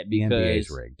saying that because the NBA is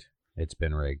rigged. It's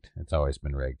been rigged. It's always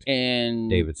been rigged. And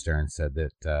David Stern said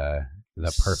that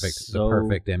the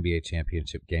perfect NBA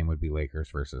championship game would be Lakers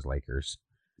versus Lakers.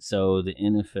 So the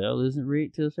NFL isn't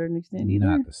rigged to a certain extent either?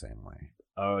 Not the same way.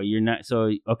 Oh, you're not.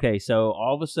 So, okay. So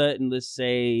all of a sudden, let's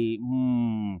say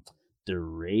the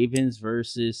Ravens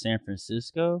versus San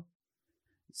Francisco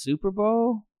Super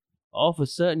Bowl. All of a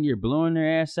sudden, you're blowing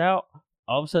their ass out.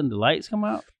 All of a sudden, the lights come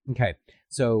out. Okay.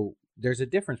 So there's a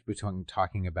difference between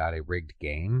talking about a rigged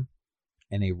game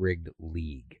and a rigged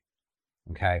league.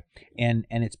 Okay. And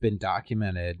it's been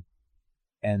documented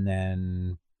and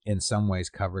then in some ways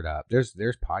covered up. There's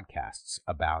podcasts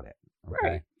about it. Okay.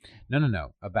 Right.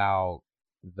 No. About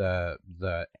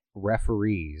the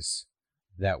referees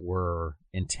that were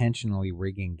intentionally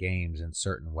rigging games in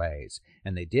certain ways.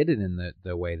 And they did it in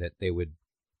the way that they would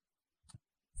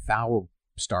foul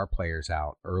star players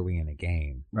out early in a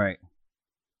game. Right.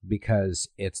 Because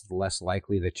it's less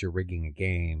likely that you're rigging a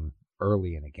game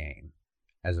early in a game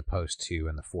as opposed to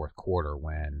in the fourth quarter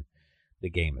when the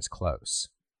game is close.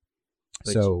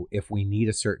 But so if we need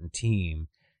a certain team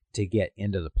to get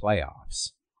into the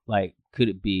playoffs. Like, could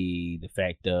it be the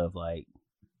fact of, like,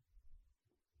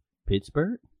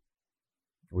 Pittsburgh?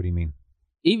 What do you mean?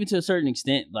 Even to a certain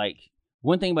extent, like,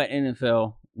 one thing about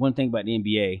NFL, one thing about the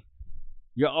NBA,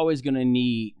 you're always going to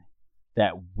need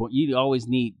that. You always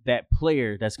need that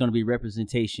player that's going to be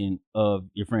representation of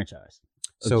your franchise,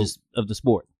 of the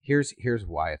sport. Here's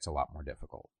why it's a lot more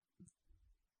difficult.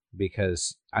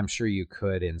 Because I'm sure you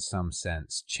could, in some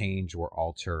sense, change or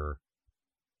alter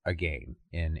a game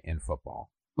in football.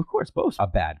 Of course, both. A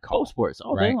bad call. Both sports,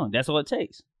 all day long. That's all it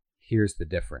takes. Here's the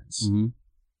difference. Mm-hmm.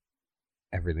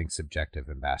 Everything's subjective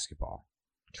in basketball.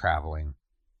 Traveling,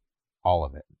 all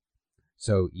of it.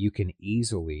 So you can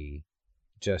easily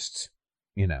just,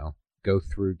 go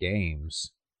through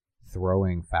games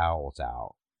throwing fouls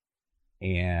out,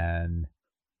 and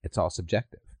it's all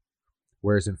subjective.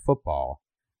 Whereas in football,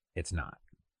 it's not.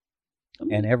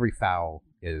 And every foul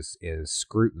is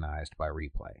scrutinized by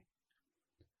replay.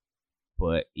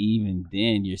 But even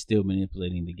then, you're still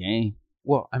manipulating the game.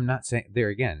 Well, I'm not saying, there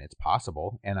again, it's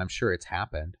possible, and I'm sure it's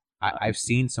happened. I've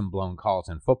seen some blown calls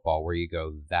in football where you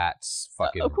go, that's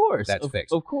fucking, of course, that's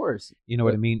fixed. Of course. You know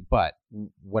what I mean? But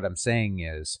what I'm saying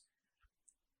is,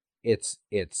 it's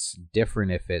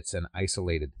different if it's an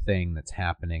isolated thing that's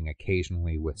happening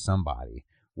occasionally with somebody,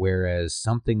 whereas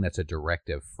something that's a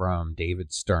directive from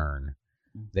David Stern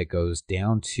that goes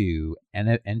down to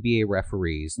NBA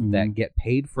referees that get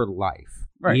paid for life,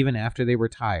 right. Even after they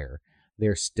retire,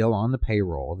 they're still on the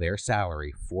payroll, their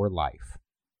salary for life.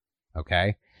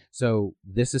 Okay? So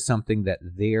this is something that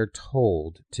they're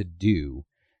told to do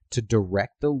to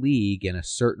direct the league in a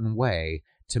certain way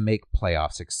to make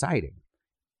playoffs exciting.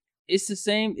 It's the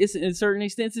same. It's in a certain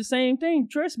extent it's the same thing.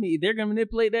 Trust me, they're going to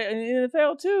manipulate that in the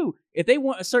NFL too. If they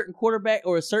want a certain quarterback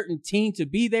or a certain team to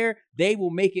be there, they will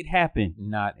make it happen.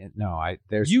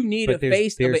 You need a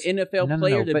face of an NFL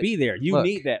player to be there. You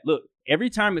need that. Look, every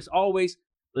time it's always,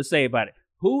 let's say about it.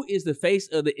 Who is the face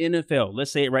of the NFL?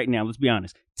 Let's say it right now. Let's be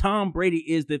honest. Tom Brady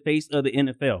is the face of the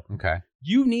NFL. Okay.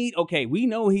 We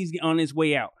know he's on his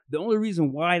way out. The only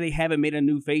reason why they haven't made a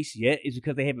new face yet is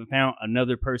because they haven't found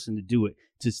another person to do it,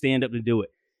 to stand up to do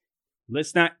it.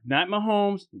 Let's not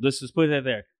Mahomes. Let's just put that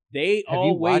there.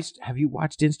 Have you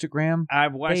watched Instagram?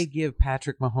 I've watched. They give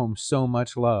Patrick Mahomes so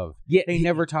much love. Yeah, they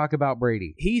never talk about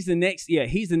Brady. He's the next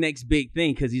big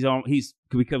thing because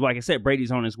because like I said,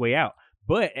 Brady's on his way out.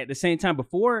 But at the same time,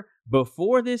 before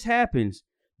this happens,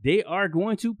 they are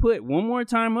going to put one more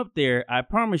time up there. I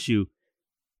promise you,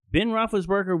 Ben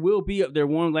Roethlisberger will be up there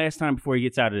one last time before he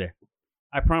gets out of there.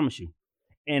 I promise you.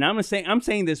 And I'm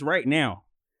saying this right now.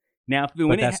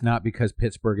 But that's not because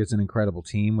Pittsburgh is an incredible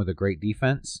team with a great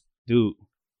defense, dude.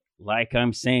 Like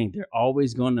I'm saying, they're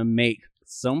always going to make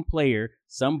some player,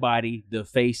 somebody, the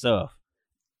face of.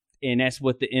 And that's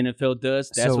what the NFL does.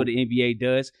 That's what the NBA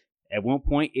does. At one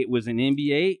point, it was an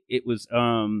NBA. It was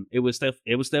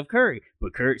Steph Curry,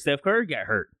 but Steph Curry got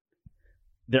hurt.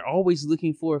 They're always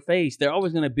looking for a face. They're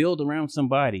always going to build around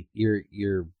somebody.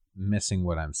 You're missing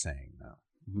what I'm saying, though.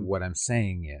 Mm-hmm. What I'm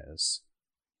saying is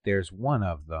there's one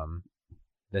of them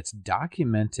that's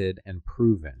documented and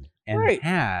proven and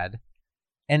had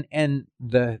and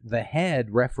the head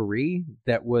referee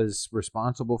that was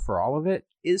responsible for all of it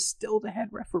is still the head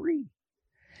referee.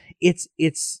 It's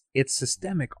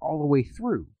systemic all the way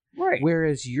through. Right.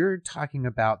 Whereas you're talking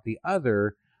about the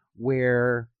other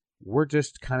where we're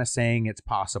just kind of saying it's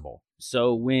possible.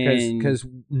 So because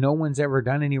no one's ever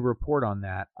done any report on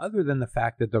that other than the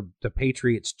fact that the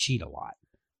Patriots cheat a lot.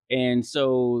 And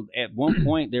so at one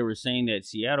point they were saying that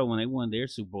Seattle, when they won their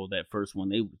Super Bowl, that first one,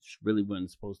 they really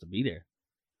wasn't supposed to be there.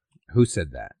 Who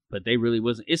said that? But they really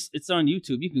wasn't. It's on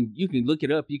YouTube. You can look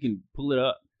it up. You can pull it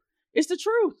up. It's the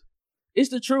truth. It's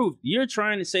the truth. You're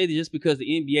trying to say that just because the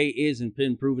NBA isn't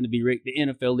been proven to be rigged, the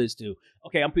NFL is too.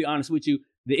 Okay, I'll be honest with you.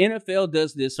 The NFL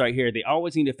does this right here. They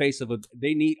always need the face of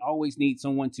always need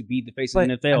someone to be the face of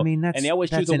the NFL. I mean, and they always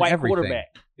choose a white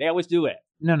quarterback. They always do it.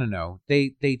 No.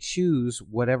 They choose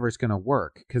whatever's going to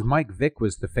work because Mike Vick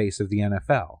was the face of the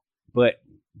NFL. But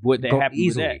would that happen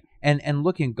easily? With that? And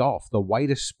look in golf, the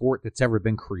whitest sport that's ever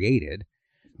been created.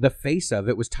 The face of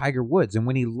it was Tiger Woods, and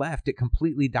when he left, it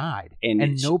completely died,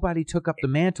 and nobody took up the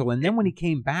mantle. And then when he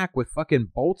came back with fucking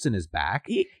bolts in his back,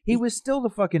 he was still the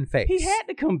fucking face. He had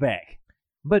to come back.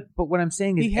 But what I'm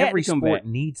saying is every sport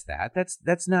needs that.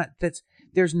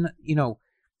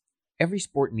 Every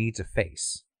sport needs a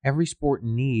face. Every sport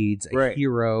needs a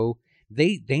hero.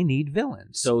 They need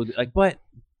villains. So, but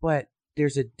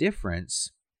there's a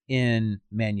difference in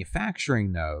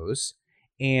manufacturing those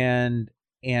and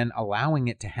allowing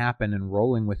it to happen and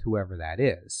rolling with whoever that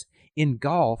is. In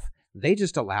golf, they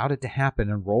just allowed it to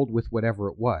happen and rolled with whatever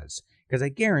it was. Because I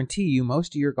guarantee you,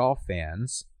 most of your golf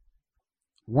fans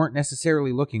weren't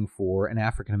necessarily looking for an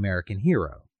African-American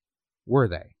hero, were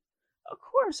they? Of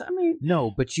course, I mean...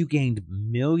 No, but you gained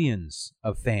millions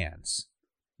of fans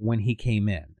when he came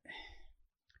in.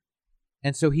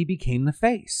 And so he became the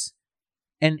face.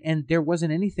 And there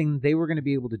wasn't anything they were going to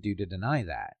be able to do to deny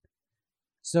that.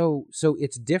 So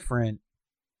it's different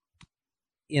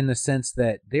in the sense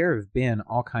that there have been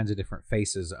all kinds of different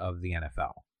faces of the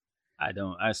NFL.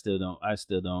 I still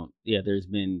don't. Yeah, there's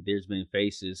been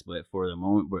faces, but for the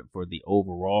moment, but for the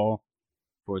overall,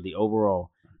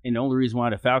 and the only reason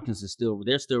why the Falcons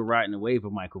they're still riding the wave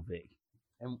of Michael Vick.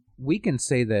 And we can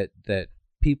say that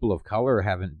people of color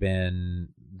haven't been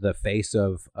the face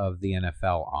of the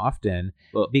NFL often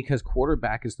because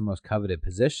quarterback is the most coveted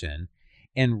position.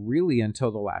 And really, until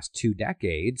the last 2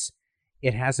 decades,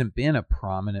 it hasn't been a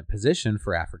prominent position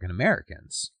for African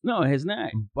Americans. No, it has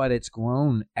not. But it's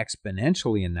grown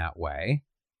exponentially in that way.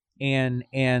 And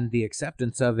the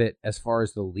acceptance of it as far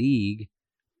as the league,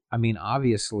 I mean,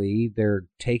 obviously, they're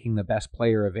taking the best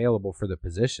player available for the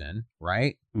position,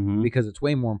 right? Mm-hmm. Because it's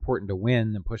way more important to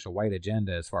win than push a white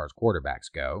agenda as far as quarterbacks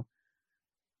go.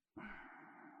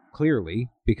 Clearly,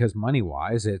 because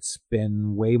money-wise, it's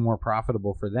been way more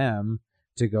profitable for them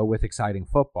to go with exciting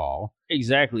football.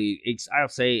 Exactly. I'll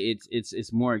say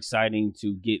it's more exciting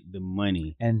to get the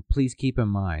money. And please keep in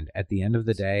mind, at the end of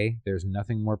the day, there's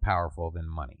nothing more powerful than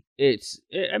money.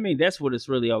 I mean, that's what it's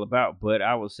really all about. But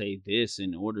I will say this,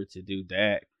 in order to do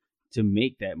that, to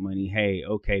make that money, hey,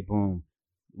 okay, boom.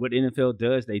 What NFL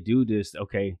does, they do this,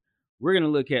 okay, we're going to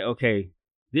look at, okay,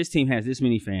 this team has this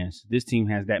many fans. This team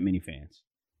has that many fans.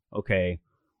 Okay,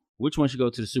 which one should go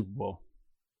to the Super Bowl?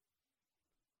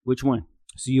 Which one?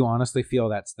 So you honestly feel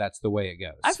that's the way it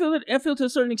goes? I feel to a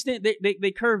certain extent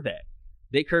they curve that.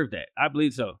 They curve that. I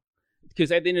believe so.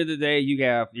 Because at the end of the day,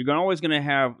 you're always gonna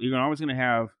have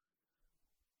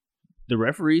the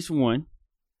referees for one.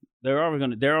 There are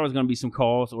always gonna be some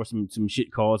calls or some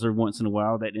shit calls every once in a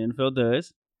while that the NFL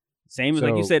does. Same as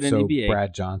like you said in the NBA.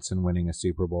 Brad Johnson winning a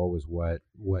Super Bowl was what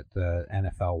the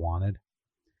NFL wanted.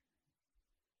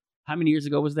 How many years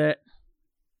ago was that?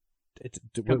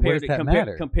 Compared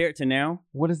to now?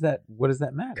 What does that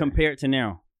matter? Compared to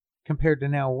now? Compared to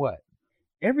now what?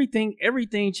 Everything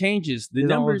changes. The Is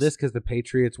numbers. All of this because the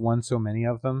Patriots won so many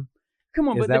of them? Come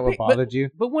on, is that what bothered you?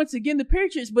 But once again, the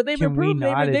Patriots, but they've been proving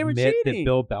they were cheating. That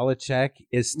Bill Belichick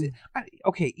is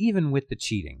okay, even with the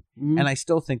cheating, and I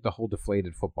still think the whole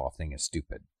deflated football thing is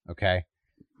stupid. Okay,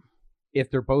 if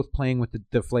they're both playing with the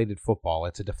deflated football,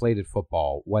 it's a deflated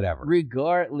football, whatever.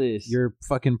 Regardless, you're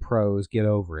fucking pros. Get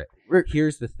over it.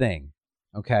 Here's the thing,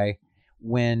 okay?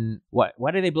 Why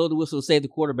did they blow the whistle to save the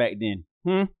quarterback then?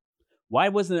 Why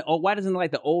doesn't it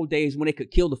like the old days when they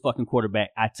could kill the fucking quarterback?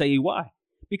 I tell you why.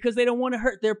 Because they don't want to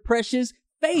hurt their precious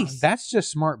face. That's just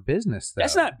smart business, though.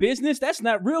 That's not business. That's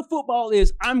not real football.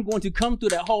 I'm going to come through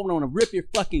that hole and I'm going to rip your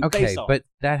fucking face off. But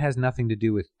that has nothing to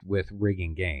do with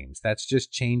rigging games. That's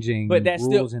just changing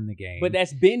rules in the game. But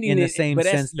that's bending in it. The same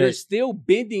sense you're still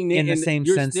bending it in the same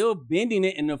you're sense. still bending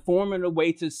it in the form of a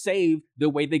way to save the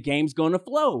way the game's going to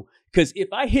flow. Because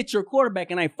if I hit your quarterback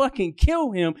and I fucking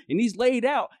kill him and he's laid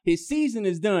out, his season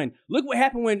is done. Look what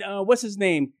happened when what's his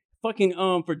name? Fucking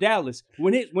for Dallas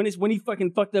when he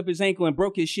fucking fucked up his ankle and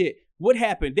broke his shit. What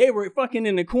happened? They were fucking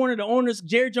in the corner. The owners,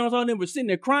 Jerry Jones, all them were sitting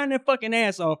there crying their fucking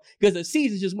ass off because the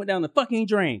season just went down the fucking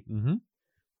drain. Mm-hmm.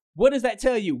 What does that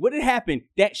tell you? What had happened?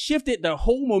 That shifted the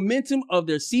whole momentum of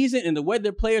their season and the way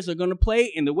their players are going to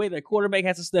play and the way their quarterback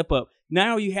has to step up.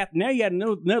 Now you got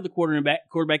another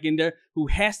quarterback in there who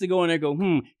has to go in there and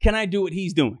go, can I do what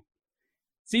he's doing?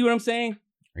 See what I'm saying?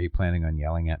 Are you planning on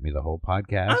yelling at me the whole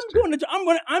podcast?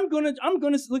 I'm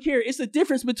gonna look here. It's a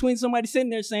difference between somebody sitting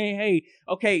there saying, "Hey,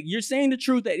 okay, you're saying the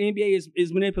truth that the NBA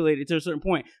is manipulated to a certain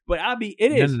point," but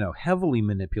it is no, heavily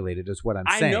manipulated is what I'm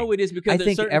saying. I know it is because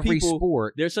there's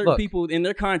certain people in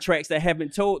their contracts that have been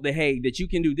told that that you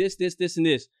can do this, and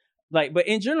this. Like, but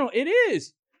in general, it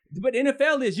is. But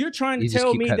NFL is you're trying to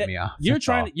tell me that you're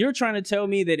trying to tell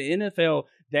me that the NFL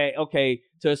that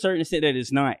to a certain extent that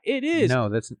it's not. It is. No,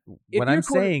 that's what I'm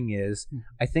saying is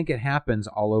I think it happens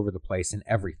all over the place in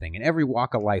everything. In every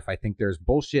walk of life, I think there's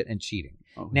bullshit and cheating.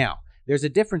 Okay. Now, there's a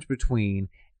difference between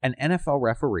an NFL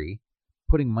referee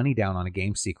putting money down on a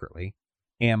game secretly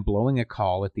and blowing a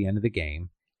call at the end of the game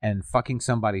and fucking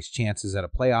somebody's chances at a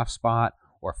playoff spot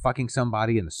or fucking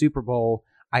somebody in the Super Bowl.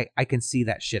 I can see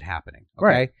that shit happening. Okay?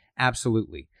 Right.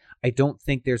 Absolutely. I don't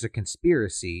think there's a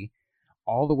conspiracy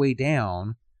all the way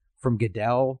down from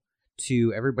Goodell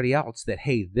to everybody else that,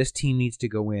 hey, this team needs to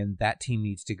go in, that team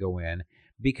needs to go in,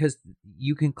 because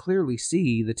you can clearly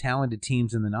see the talented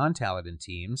teams and the non-talented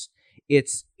teams.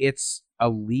 It's a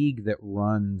league that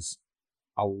runs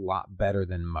a lot better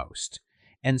than most.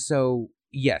 And so,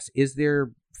 yes, is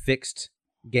there fixed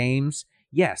games?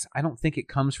 Yes, I don't think it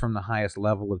comes from the highest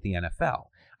level of the NFL.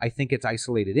 I think it's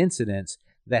isolated incidents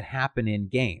that happen in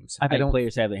games. I think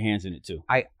players have their hands in it too.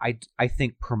 I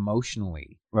think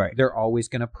promotionally, right, they're always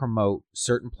going to promote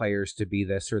certain players to be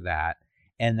this or that,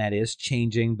 and that is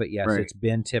changing. But yes, It's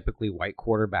been typically white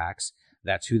quarterbacks.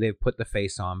 That's who they've put the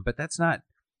face on. But that's not.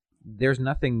 There's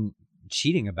nothing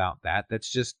cheating about that. That's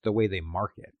just the way they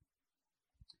market.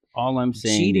 All I'm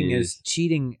saying is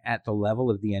cheating at the level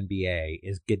of the NBA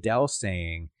is Goodell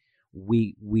saying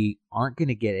we aren't going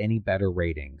to get any better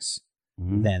ratings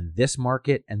than this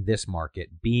market and this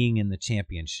market being in the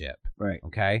championship. Right.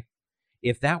 Okay?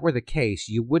 If that were the case,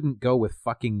 you wouldn't go with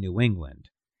fucking New England.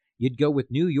 You'd go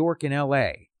with New York and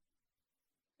LA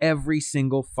every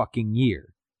single fucking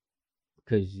year.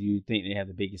 Because you think they have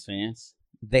the biggest fans?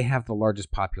 They have the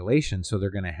largest population, so they're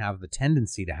going to have the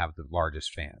tendency to have the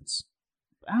largest fans.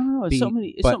 I don't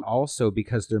know. But also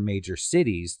because they're major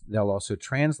cities, they'll also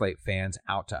translate fans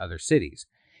out to other cities.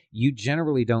 You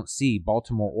generally don't see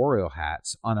Baltimore Oriole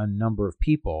hats on a number of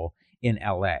people in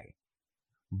LA,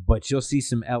 but you'll see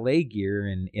some LA gear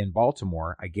in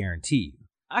Baltimore. I guarantee you.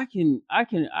 I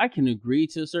can agree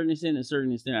to a certain extent.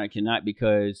 I cannot,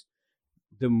 because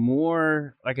the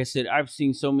more, like I said, I've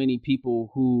seen so many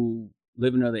people who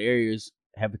live in other areas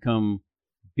have become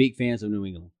big fans of New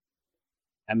England.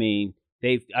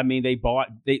 They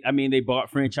bought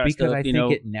franchise because stuff. I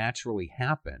think it naturally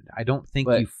happened. I don't think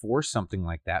you force something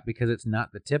like that because it's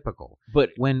not the typical. But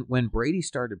when Brady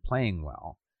started playing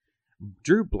well,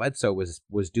 Drew Bledsoe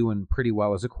was doing pretty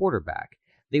well as a quarterback.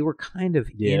 They were kind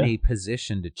of in a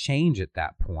position to change at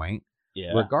that point.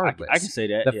 Yeah, regardless, I can say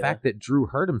that the fact that Drew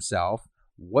hurt himself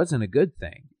wasn't a good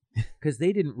thing because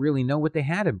they didn't really know what they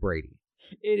had in Brady.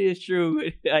 It is true.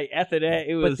 Like, after that,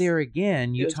 it was. But there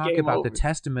again, you talk about over. The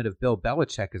testament of Bill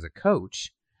Belichick as a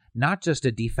coach, not just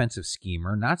a defensive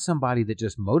schemer, not somebody that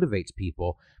just motivates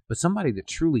people, but somebody that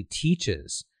truly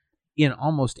teaches in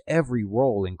almost every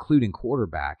role, including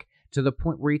quarterback, to the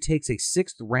point where he takes a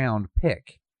 6th round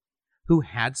pick who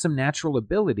had some natural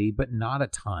ability, but not a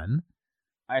ton,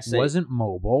 wasn't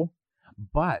mobile,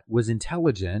 but was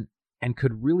intelligent and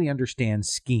could really understand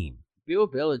scheme. Bill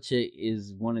Belichick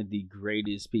is one of the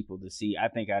greatest people to see. I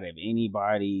think out of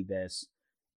anybody that's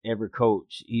ever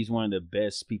coached, he's one of the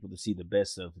best people to see the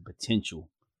best of the potential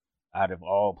out of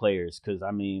all players. Because,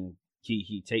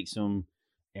 he takes them,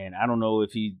 and I don't know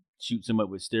if he shoots them up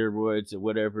with steroids or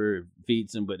whatever,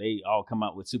 feeds them, but they all come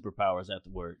out with superpowers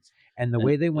afterwards. And the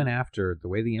way the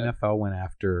NFL went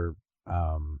after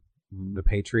the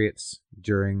Patriots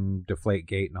during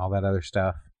Deflategate and all that other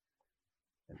stuff,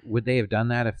 would they have done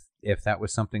that if that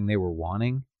was something they were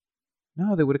wanting?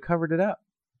 No, they would have covered it up,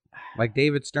 like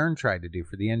David Stern tried to do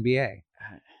for the NBA.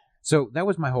 So that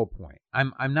was my whole point.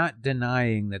 I'm not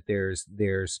denying that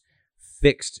there's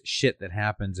fixed shit that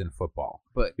happens in football,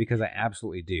 but because I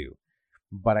absolutely do.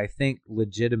 But I think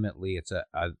legitimately it's a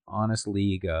honest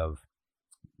league of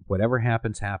whatever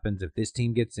happens, happens. If this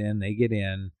team gets in, they get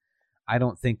in. I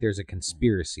don't think there's a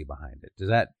conspiracy behind it.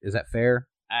 Is that fair?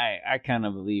 I kind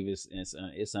of believe it's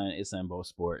on both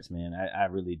sports, man. I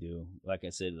really do. Like I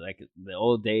said, like the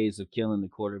old days of killing the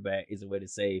quarterback is a way to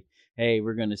say, hey,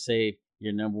 we're gonna save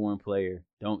your number one player.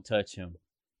 Don't touch him.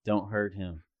 Don't hurt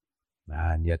him.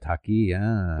 Legitimate.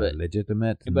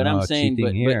 But no I'm saying,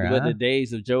 but the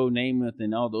days of Joe Namath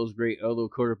and all those great other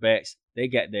quarterbacks, they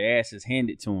got their asses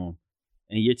handed to them,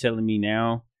 and you're telling me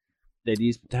now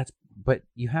that but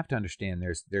you have to understand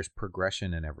there's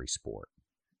progression in every sport.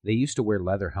 They used to wear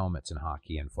leather helmets in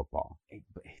hockey and football,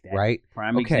 right?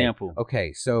 Prime example.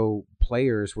 Okay, so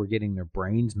players were getting their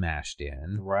brains mashed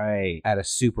in right at a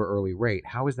super early rate.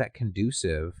 How is that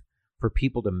conducive for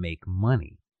people to make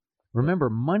money? Remember,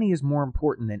 money is more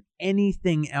important than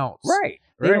anything else. Right.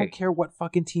 They don't care what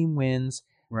fucking team wins.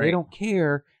 Right. They don't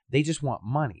care. They just want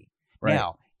money. Right.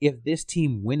 Now, if this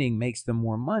team winning makes them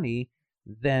more money,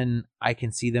 then I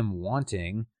can see them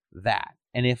wanting that.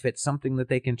 And if it's something that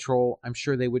they control, I'm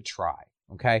sure they would try.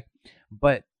 Okay.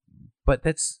 But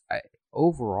that's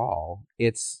overall,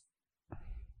 it's.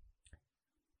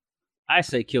 I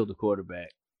say kill the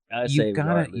quarterback. You've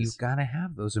gotta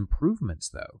have those improvements,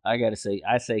 though. I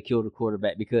say kill the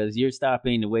quarterback, because you're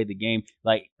stopping the way the game,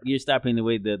 like you're stopping the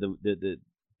way the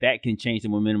that can change the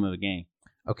momentum of the game.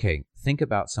 Okay, think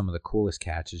about some of the coolest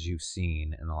catches you've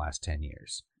seen in the last 10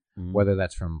 years, whether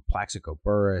that's from Plaxico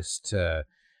Burress to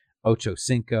Ocho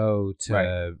Cinco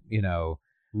to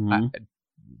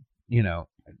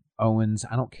Owens.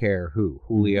 I don't care who,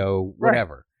 Julio,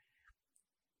 whatever.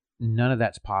 None of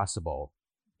that's possible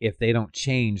if they don't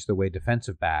change the way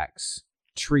defensive backs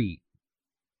treat,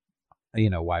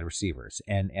 wide receivers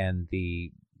and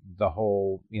the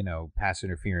whole, pass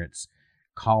interference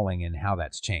calling and how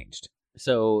that's changed.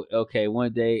 So, okay,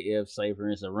 one day if, say, for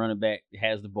instance, a running back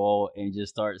has the ball and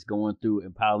just starts going through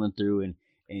and piling through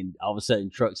and all of a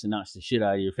sudden trucks and knocks the shit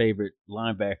out of your favorite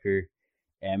linebacker,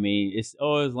 I mean, it's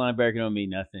linebacker don't mean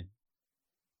nothing.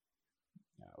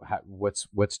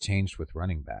 What's changed with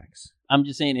running backs? I'm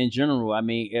just saying in general. I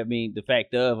mean, the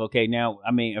fact of, okay, now,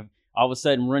 I mean, if all of a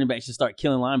sudden running backs just start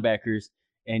killing linebackers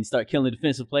and start killing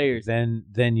defensive players, then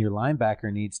your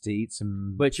linebacker needs to eat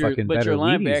some better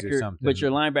Wheaties or something. But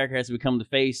your linebacker has to become the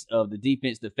face of the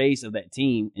defense, the face of that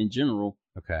team in general.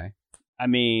 Okay. I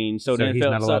mean, so the NFL, he's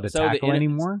not allowed to tackle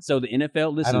anymore? So the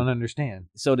NFL, listen. I don't understand.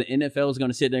 So the NFL is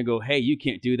going to sit there and go, hey, you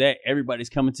can't do that. Everybody's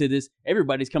coming to this.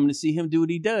 Everybody's coming to see him do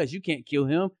what he does. You can't kill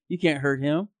him. You can't hurt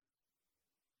him.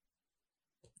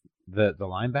 The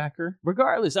linebacker?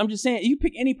 Regardless, I'm just saying, you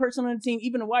pick any person on the team,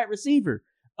 even a wide receiver.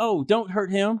 Oh, don't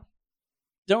hurt him.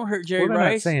 Don't hurt Jerry Rice.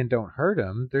 They're not saying don't hurt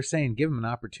him. They're saying give him an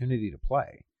opportunity to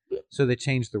play. So they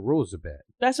changed the rules a bit.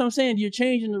 That's what I'm saying. You're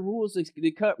changing the rules.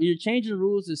 You're changing the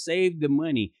rules to save the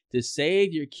money, to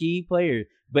save your key player.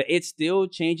 But it's still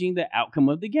changing the outcome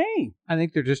of the game. I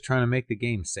think they're just trying to make the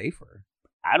game safer.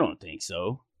 I don't think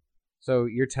so. So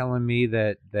you're telling me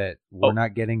that we're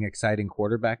not getting exciting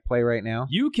quarterback play right now?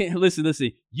 You can listen.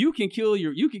 You can kill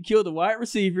the wide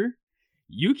receiver.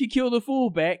 You can kill the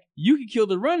fullback. You can kill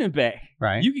the running back.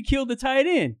 Right. You can kill the tight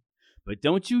end. But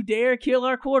don't you dare kill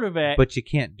our quarterback. But you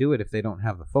can't do it if they don't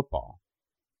have the football.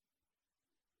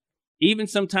 Even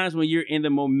sometimes when you're in the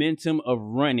momentum of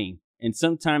running, and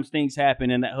sometimes things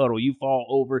happen in that huddle, you fall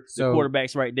over, the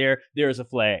quarterback's right there, there's a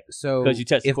flag. So because you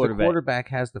touched the quarterback. If the quarterback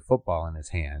has the football in his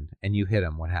hand and you hit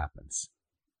him, what happens?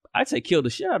 I'd say kill the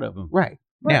shit out of him. Right.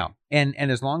 Now, and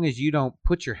as long as you don't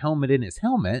put your helmet in his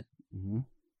helmet,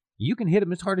 you can hit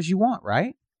him as hard as you want,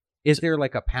 right? Is there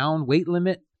like a pound weight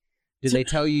limit? Did they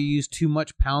tell you use too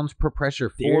much pounds per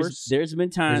pressure force? There's been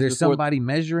times. Is there somebody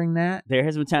measuring that? There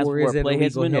has been times before a play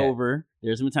has been over.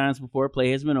 There's been times before a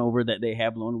play has been over that they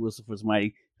have blown the whistle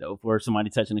for somebody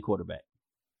touching the quarterback.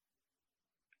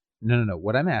 No.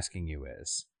 What I'm asking you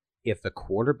is, if the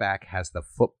quarterback has the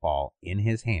football in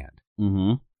his hand,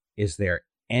 is there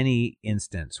any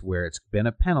instance where it's been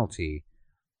a penalty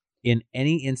in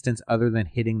any instance other than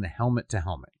hitting the helmet to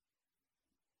helmet?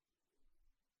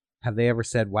 Have they ever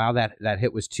said, wow, that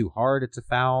hit was too hard, it's a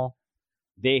foul?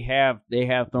 They have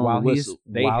thrown while the whistle.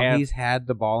 he's had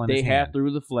the ball in his hand. They have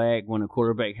threw the flag when a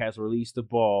quarterback has released the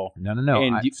ball. No.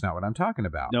 It's not what I'm talking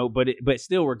about. No, but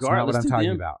still, regardless, it's not what I'm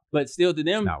talking about. But still, to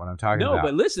them, it's not what I'm talking about. No,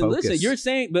 but listen. Focus. You're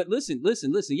saying, but listen.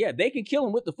 Yeah, they can kill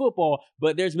him with the football,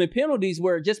 but there's been penalties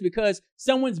where just because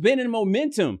someone's been in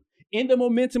momentum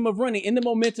of running, in the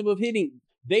momentum of hitting,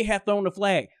 they have thrown the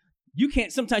flag.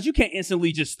 Sometimes you can't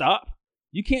instantly just stop.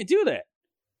 You can't do that.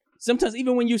 Sometimes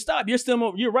even when you stop,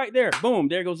 you're right there. Boom,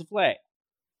 there goes the flag.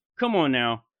 Come on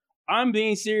now. I'm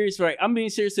being serious, right? I'm being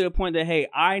serious to the point that, hey,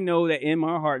 I know that in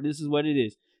my heart, this is what it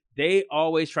is. They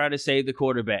always try to save the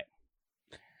quarterback.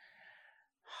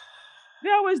 They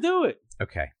always do it.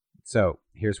 Okay. So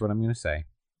here's what I'm going to say.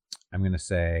 I'm going to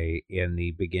say in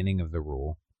the beginning of the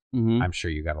rule, I'm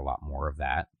sure you got a lot more of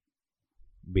that.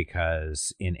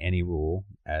 Because in any rule,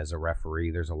 as a referee,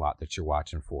 there's a lot that you're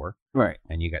watching for. Right.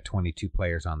 And you got 22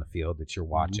 players on the field that you're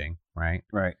watching, right?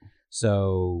 Right.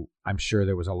 So I'm sure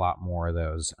there was a lot more of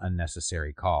those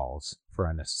unnecessary calls for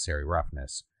unnecessary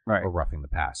roughness or roughing the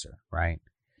passer, right?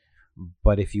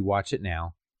 But if you watch it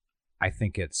now, I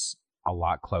think it's a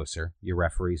lot closer. Your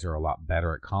referees are a lot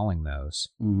better at calling those.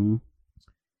 Mm-hmm.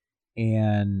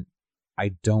 And I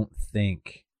don't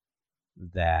think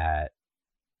that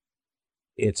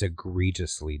it's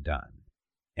egregiously done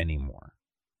anymore.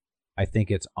 I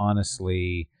think it's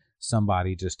honestly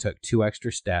somebody just took 2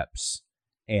 extra steps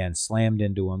and slammed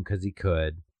into him because he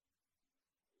could.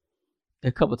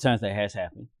 A couple of times that has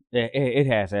happened. It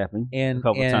has happened a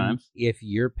couple of times. If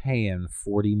you're paying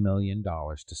 $40 million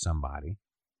to somebody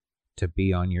to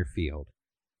be on your field,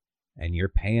 and you're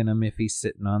paying him if he's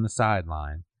sitting on the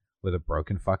sideline with a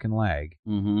broken fucking leg,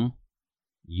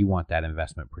 you want that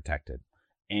investment protected.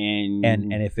 And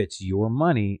if it's your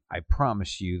money, I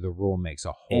promise you the rule makes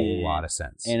a whole lot of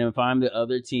sense. And if I'm the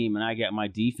other team and I got my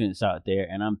defense out there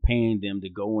and I'm paying them to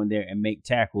go in there and make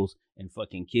tackles and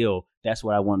fucking kill, that's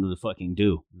what I want them to fucking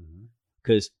do.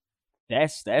 Because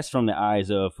that's from the eyes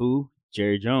of who?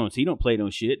 Jerry Jones. He don't play no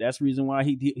shit. That's the reason why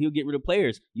he'll get rid of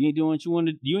players. You ain't doing what you want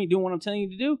to. You ain't doing what I'm telling you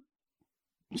to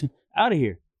do. Out of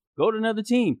here. Go to another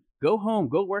team. Go home.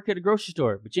 Go work at a grocery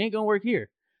store. But you ain't gonna work here.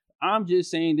 I'm just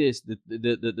saying this: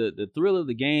 the thrill of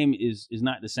the game is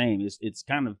not the same. It's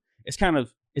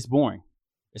boring.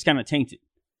 It's kind of tainted,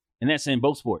 and that's in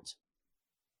both sports.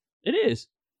 It is.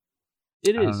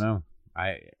 I don't know.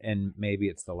 And maybe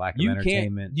it's the lack of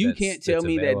entertainment. You can't tell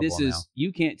me that this is.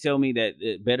 You can't tell me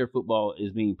that better football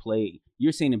is being played.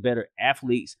 You're seeing better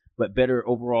athletes, but better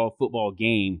overall football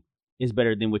game is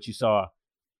better than what you saw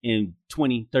in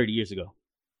 20, 30 years ago.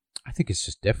 I think it's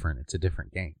just different. It's a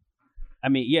different game. I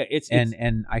mean, yeah, it's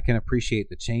I can appreciate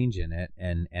the change in it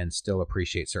and still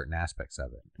appreciate certain aspects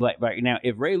of it. Like right now,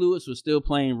 if Ray Lewis was still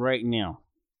playing right now,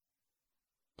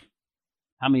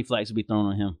 how many flags would be thrown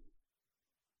on him?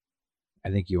 I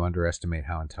think you underestimate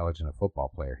how intelligent a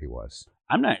football player he was.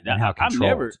 I'm not. I'll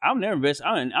never invest.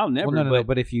 I'll never. Well, no.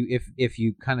 But if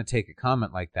you kind of take a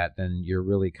comment like that, then you're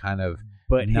really kind of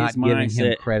not giving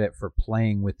him credit for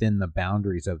playing within the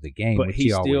boundaries of the game, which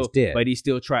he always did. But he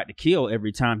still tried to kill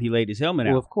every time he laid his helmet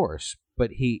out. Well, of course.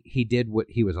 But he did what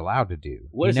he was allowed to do.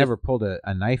 He never pulled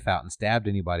a knife out and stabbed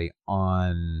anybody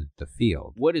on the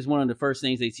field. What is one of the first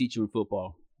things they teach you in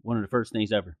football? One of the first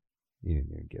things ever. You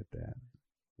didn't even get that.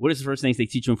 What is the first things they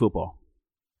teach you in football?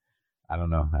 I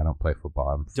don't know. I don't play football.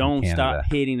 I'm from Don't Canada. Stop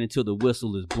hitting until the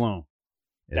whistle is blown.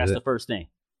 That's the first thing.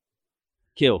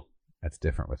 Kill. That's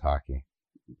different with hockey.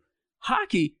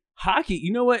 Hockey.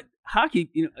 You know what? Hockey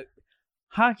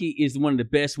is one of the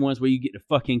best ones where you get to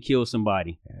fucking kill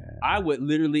somebody. Yeah. I wouldn't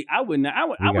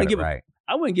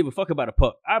give a fuck about a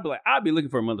puck. I'd be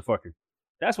looking for a motherfucker.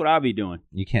 That's what I'd be doing.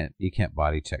 You can't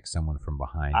body check someone from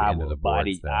behind into the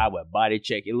boards. I would body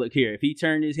check it. Look here, if he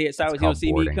turned his head sideways, he'll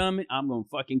see me coming. I'm gonna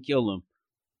fucking kill him.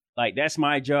 Like, that's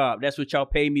my job. That's what y'all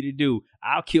pay me to do.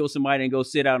 I'll kill somebody and go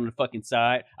sit out on the fucking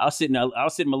side. I'll sit in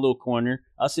my little corner.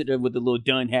 I'll sit there with the little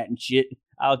dun hat and shit.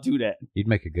 I'll do that. You'd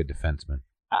make a good defenseman.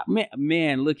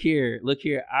 Man, look here.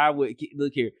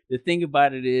 The thing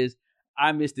about it is,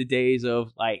 I miss the days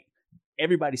of like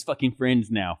everybody's fucking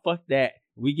friends now. Fuck that.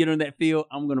 We get on that field,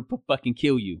 I'm gonna fucking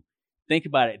kill you. Think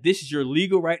about it. This is your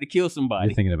legal right to kill somebody.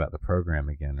 You're thinking about the program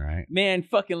again, right? Man,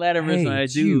 fucking ladder wrestling, I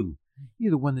do.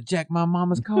 You're the one that jacked my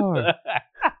mama's car.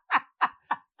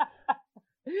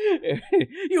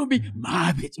 You'll be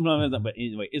my bitch. But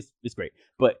anyway, it's great.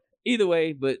 But either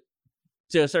way, but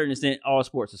to a certain extent, all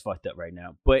sports is fucked up right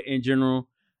now. But in general,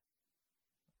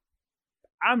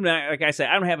 I'm not, like I said,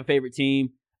 I don't have a favorite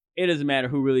team. It doesn't matter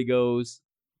who really goes.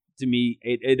 To me,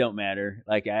 it don't matter.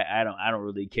 Like I don't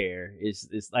really care.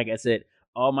 It's like I said,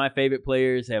 all my favorite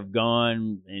players have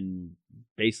gone and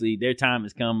basically their time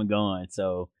has come and gone.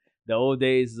 So the old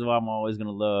days is what I'm always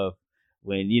gonna love.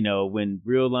 When when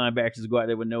real linebackers go out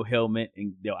there with no helmet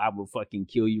and I will fucking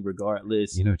kill you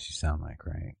regardless. You know what you sound like,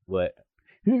 right? What?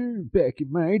 Back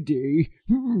in my day,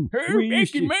 we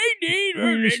used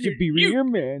to be real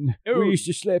men. We used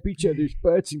to slap each other's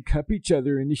butts and cup each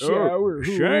other in the shower.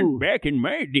 Son, back in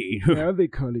my day, now they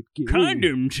call it gay.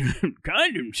 Condoms.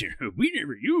 We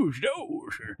never used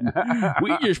those.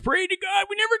 We just prayed to God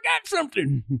we never got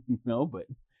something. No, but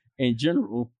in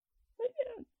general,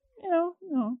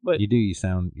 but you do. You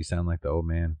sound like the old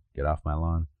man. Get off my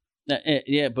lawn.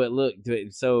 Yeah, but look,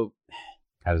 so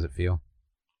how does it feel?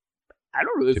 I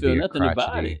don't really feel nothing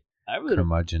about it.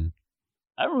 Curmudgeon.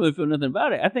 I don't really feel nothing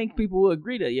about it. I think people will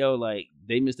agree that like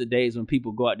they miss the days when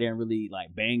people go out there and really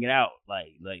like bang it out.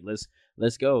 Like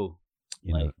let's go.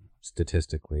 You know,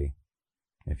 statistically,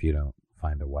 if you don't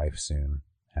find a wife soon,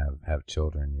 have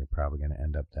children, you're probably going to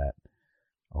end up that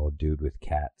old dude with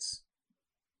cats,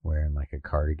 wearing like a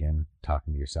cardigan,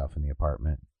 talking to yourself in the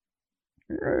apartment.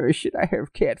 Should I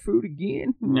have cat food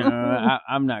again? No,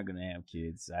 I'm not gonna have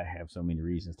kids. I have so many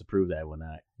reasons to prove that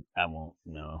I won't.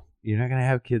 No, you're not gonna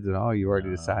have kids at all. You already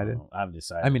decided. I've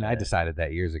decided. I mean, I decided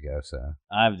that years ago. So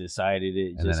I've decided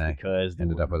it and just because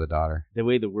ended up with a daughter. The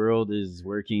way the world is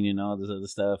working and all this other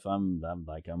stuff, I'm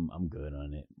good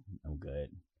on it. I'm good.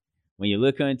 When you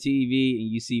look on TV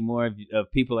and you see more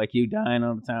of people like you dying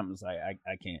all the time, it's like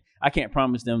I can't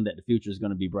promise them that the future is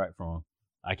gonna be bright for them.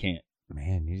 I can't.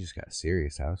 Man, you just got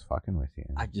serious. I was fucking with you.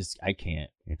 I can't.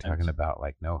 You're talking about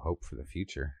like no hope for the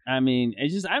future. I mean,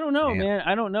 it's just I don't know, man.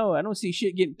 I don't know. I don't see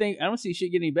shit getting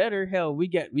any better. Hell, we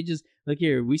just look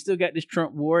here. We still got this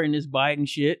Trump war and this Biden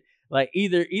shit. Like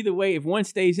either way, if one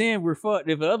stays in, we're fucked.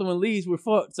 If the other one leaves, we're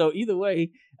fucked. So either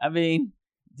way, I mean,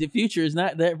 the future is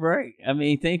not that bright. I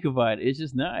mean, think about it. It's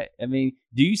just not. I mean,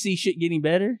 do you see shit getting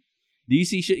better? Do you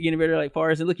see shit getting better like far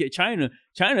as and look at China?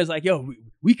 China's like, yo,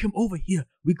 we come over here,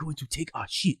 we're going to take our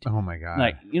shit. Oh my god!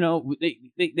 Like,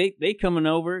 they coming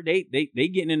over, they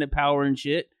getting into power and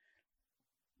shit.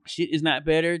 Shit is not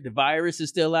better. The virus is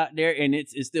still out there and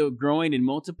it's still growing and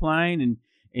multiplying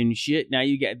and shit. Now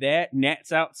you got that,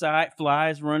 gnats outside,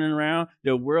 flies running around.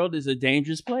 The world is a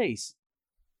dangerous place.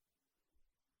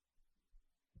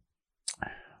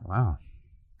 Wow.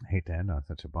 I hate to end on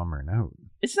such a bummer note.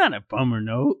 It's not a bummer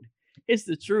note. It's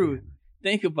the truth.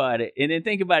 Think about it. And then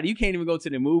think about it. You can't even go to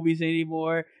the movies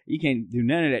anymore. You can't do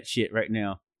none of that shit right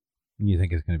now. You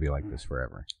think it's going to be like this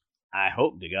forever? I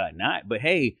hope to God not. But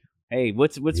hey,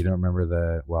 what's you don't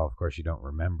remember of course you don't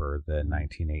remember the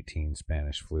 1918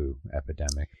 Spanish flu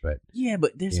epidemic, but yeah,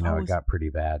 but there's it got pretty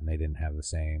bad and they didn't have the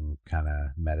same kind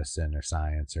of medicine or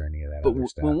science or any of that other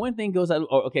stuff. When one thing goes out,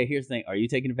 okay, here's the thing. Are you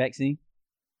taking a vaccine?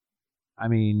 I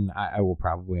mean, I will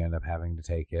probably end up having to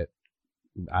take it.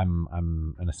 I'm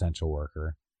an essential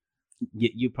worker.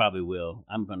 You probably will.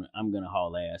 I'm gonna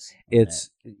haul ass.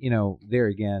 It's there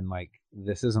again, like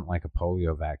this isn't like a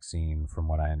polio vaccine from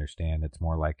what I understand. It's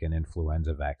more like an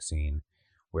influenza vaccine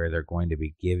where they're going to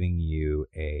be giving you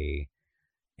a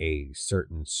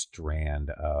certain strand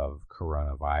of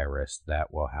coronavirus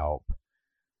that will help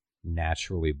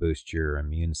naturally boost your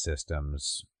immune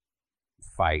system's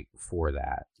fight for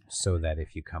that. So that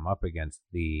if you come up against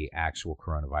the actual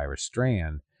coronavirus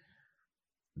strand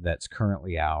that's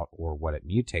currently out or what it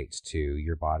mutates to,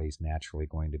 your body's naturally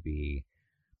going to be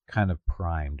kind of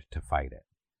primed to fight it.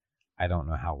 I don't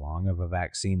know how long of a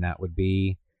vaccine that would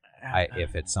be.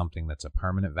 If it's something that's a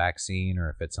permanent vaccine or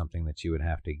if it's something that you would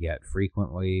have to get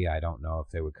frequently, I don't know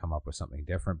if they would come up with something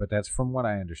different. But that's from what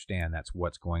I understand, that's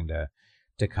what's going to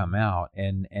come out.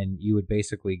 And you would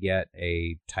basically get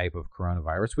a type of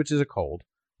coronavirus, which is a cold.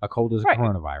 A cold is a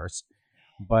coronavirus,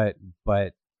 but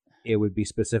it would be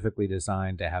specifically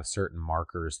designed to have certain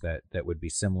markers that would be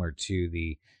similar to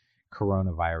the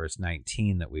coronavirus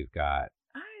 19 that we've got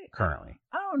currently.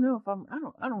 I don't know if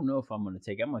I'm going to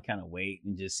take it. I'm going to kind of wait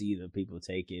and just see the people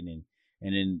take it and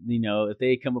then if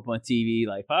they come up on TV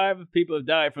like 5 people have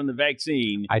died from the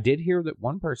vaccine. I did hear that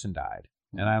one person died.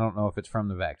 And I don't know if it's from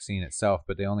the vaccine itself,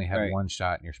 but they only had one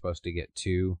shot and you're supposed to get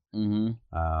 2.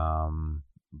 Mm-hmm.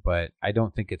 But I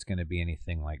don't think it's going to be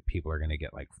anything like people are going to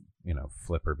get like,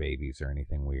 flipper babies or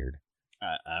anything weird.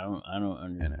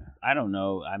 I don't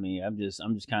know. I mean, I'm just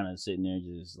kind of sitting there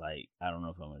just like, I don't know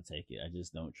if I'm going to take it. I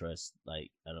just don't trust, I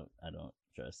don't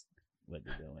trust what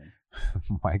they're doing.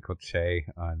 Michael Che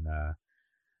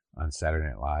on Saturday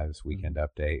Night Live's Weekend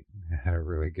Update had a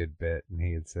really good bit. And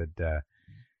he had said,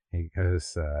 he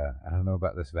goes, I don't know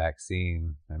about this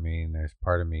vaccine. I mean, there's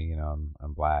part of me,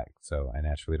 I'm black, so I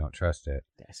naturally don't trust it.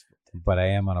 But I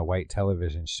am on a white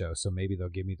television show, so maybe they'll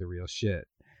give me the real shit.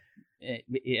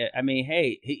 Yeah, I mean,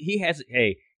 hey, he has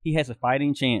a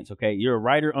fighting chance. Okay, you're a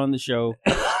writer on the show,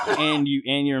 and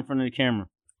you're in front of the camera.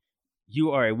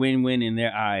 You are a win-win in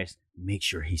their eyes. Make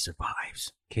sure he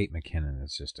survives. Kate McKinnon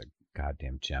is just a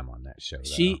goddamn gem on that show. Though.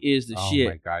 She is the shit. Oh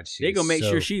my god, they're gonna make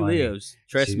sure she lives.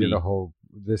 Trust me. Did a whole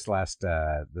this last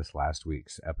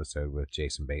week's episode with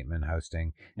Jason Bateman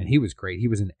hosting, and he was great. He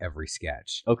was in every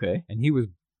sketch. Okay, and he was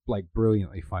like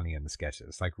brilliantly funny in the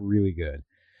sketches, like really good.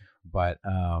 But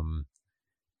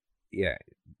yeah,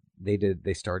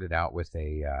 they started out with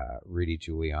a Rudy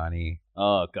Giuliani.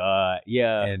 Oh god,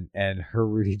 yeah, and her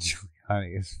Rudy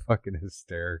Giuliani is fucking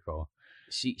hysterical.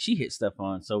 She hits stuff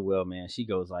on so well, man. She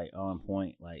goes like on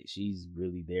point, like she's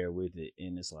really there with it,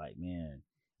 and it's like, man,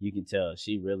 you can tell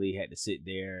she really had to sit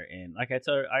there. And like I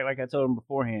told him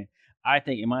beforehand, I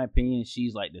think, in my opinion,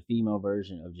 she's like the female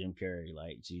version of Jim Carrey.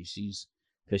 Like she's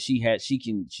because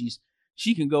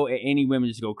she can go at any women,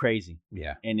 just go crazy,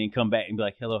 yeah, and then come back and be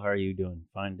like, hello, how are you doing?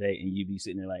 Fine day, and you be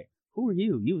sitting there like, who are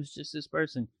you? You was just this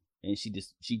person, and she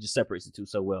just separates the two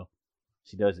so well.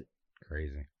 She does it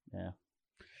crazy, yeah.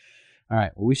 All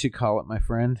right, well, we should call it, my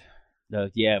friend.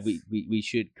 Yeah, we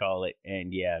should call it,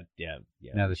 and yeah.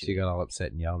 Now that you got all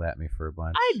upset and yelled at me for a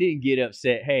bunch, I didn't get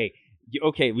upset. Hey,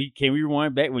 okay, can we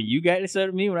rewind back when you got upset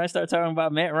at me when I started talking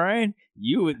about Matt Ryan?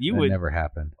 You would never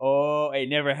happened. Oh, it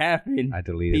never happened. I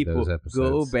deleted those episodes.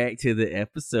 Go back to the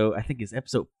episode. I think it's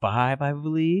episode 5, I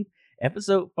believe.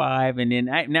 Episode 5, and then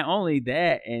not only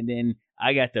that, and then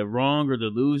I got the wrong or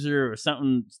the loser or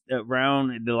something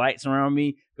around the lights around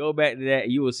me. Go back to that.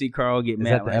 You will see Carl get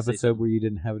mad. Is that the episode where you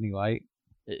didn't have any light?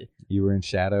 You were in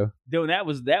shadow. No, that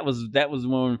was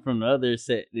one from the other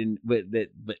set.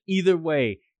 But either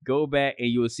way, go back and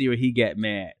you will see where he got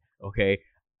mad. Okay,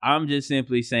 I'm just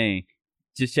simply saying,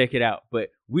 just check it out. But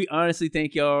we honestly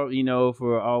thank y'all,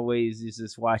 for always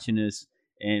just watching us.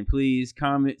 And please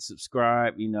comment,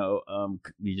 subscribe. You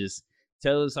just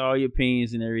tell us all your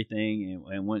opinions and everything.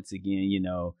 And once again,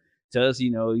 tell us,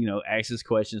 ask us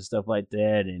questions, stuff like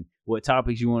that, and what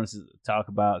topics you want us to talk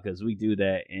about, because we do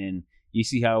that. And you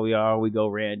see how we are. We go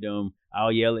random.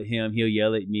 I'll yell at him. He'll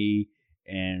yell at me.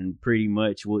 And pretty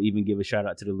much we'll even give a shout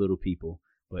out to the little people.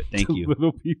 But thank you.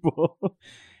 Little people.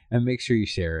 And make sure you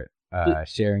share it.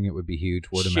 Sharing it would be huge.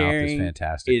 Word of mouth is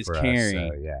fantastic for caring.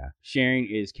 Us. So, yeah. Sharing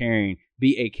is caring.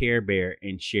 Be a Care Bear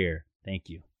and share. Thank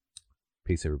you.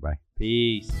 Peace, everybody.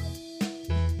 Peace.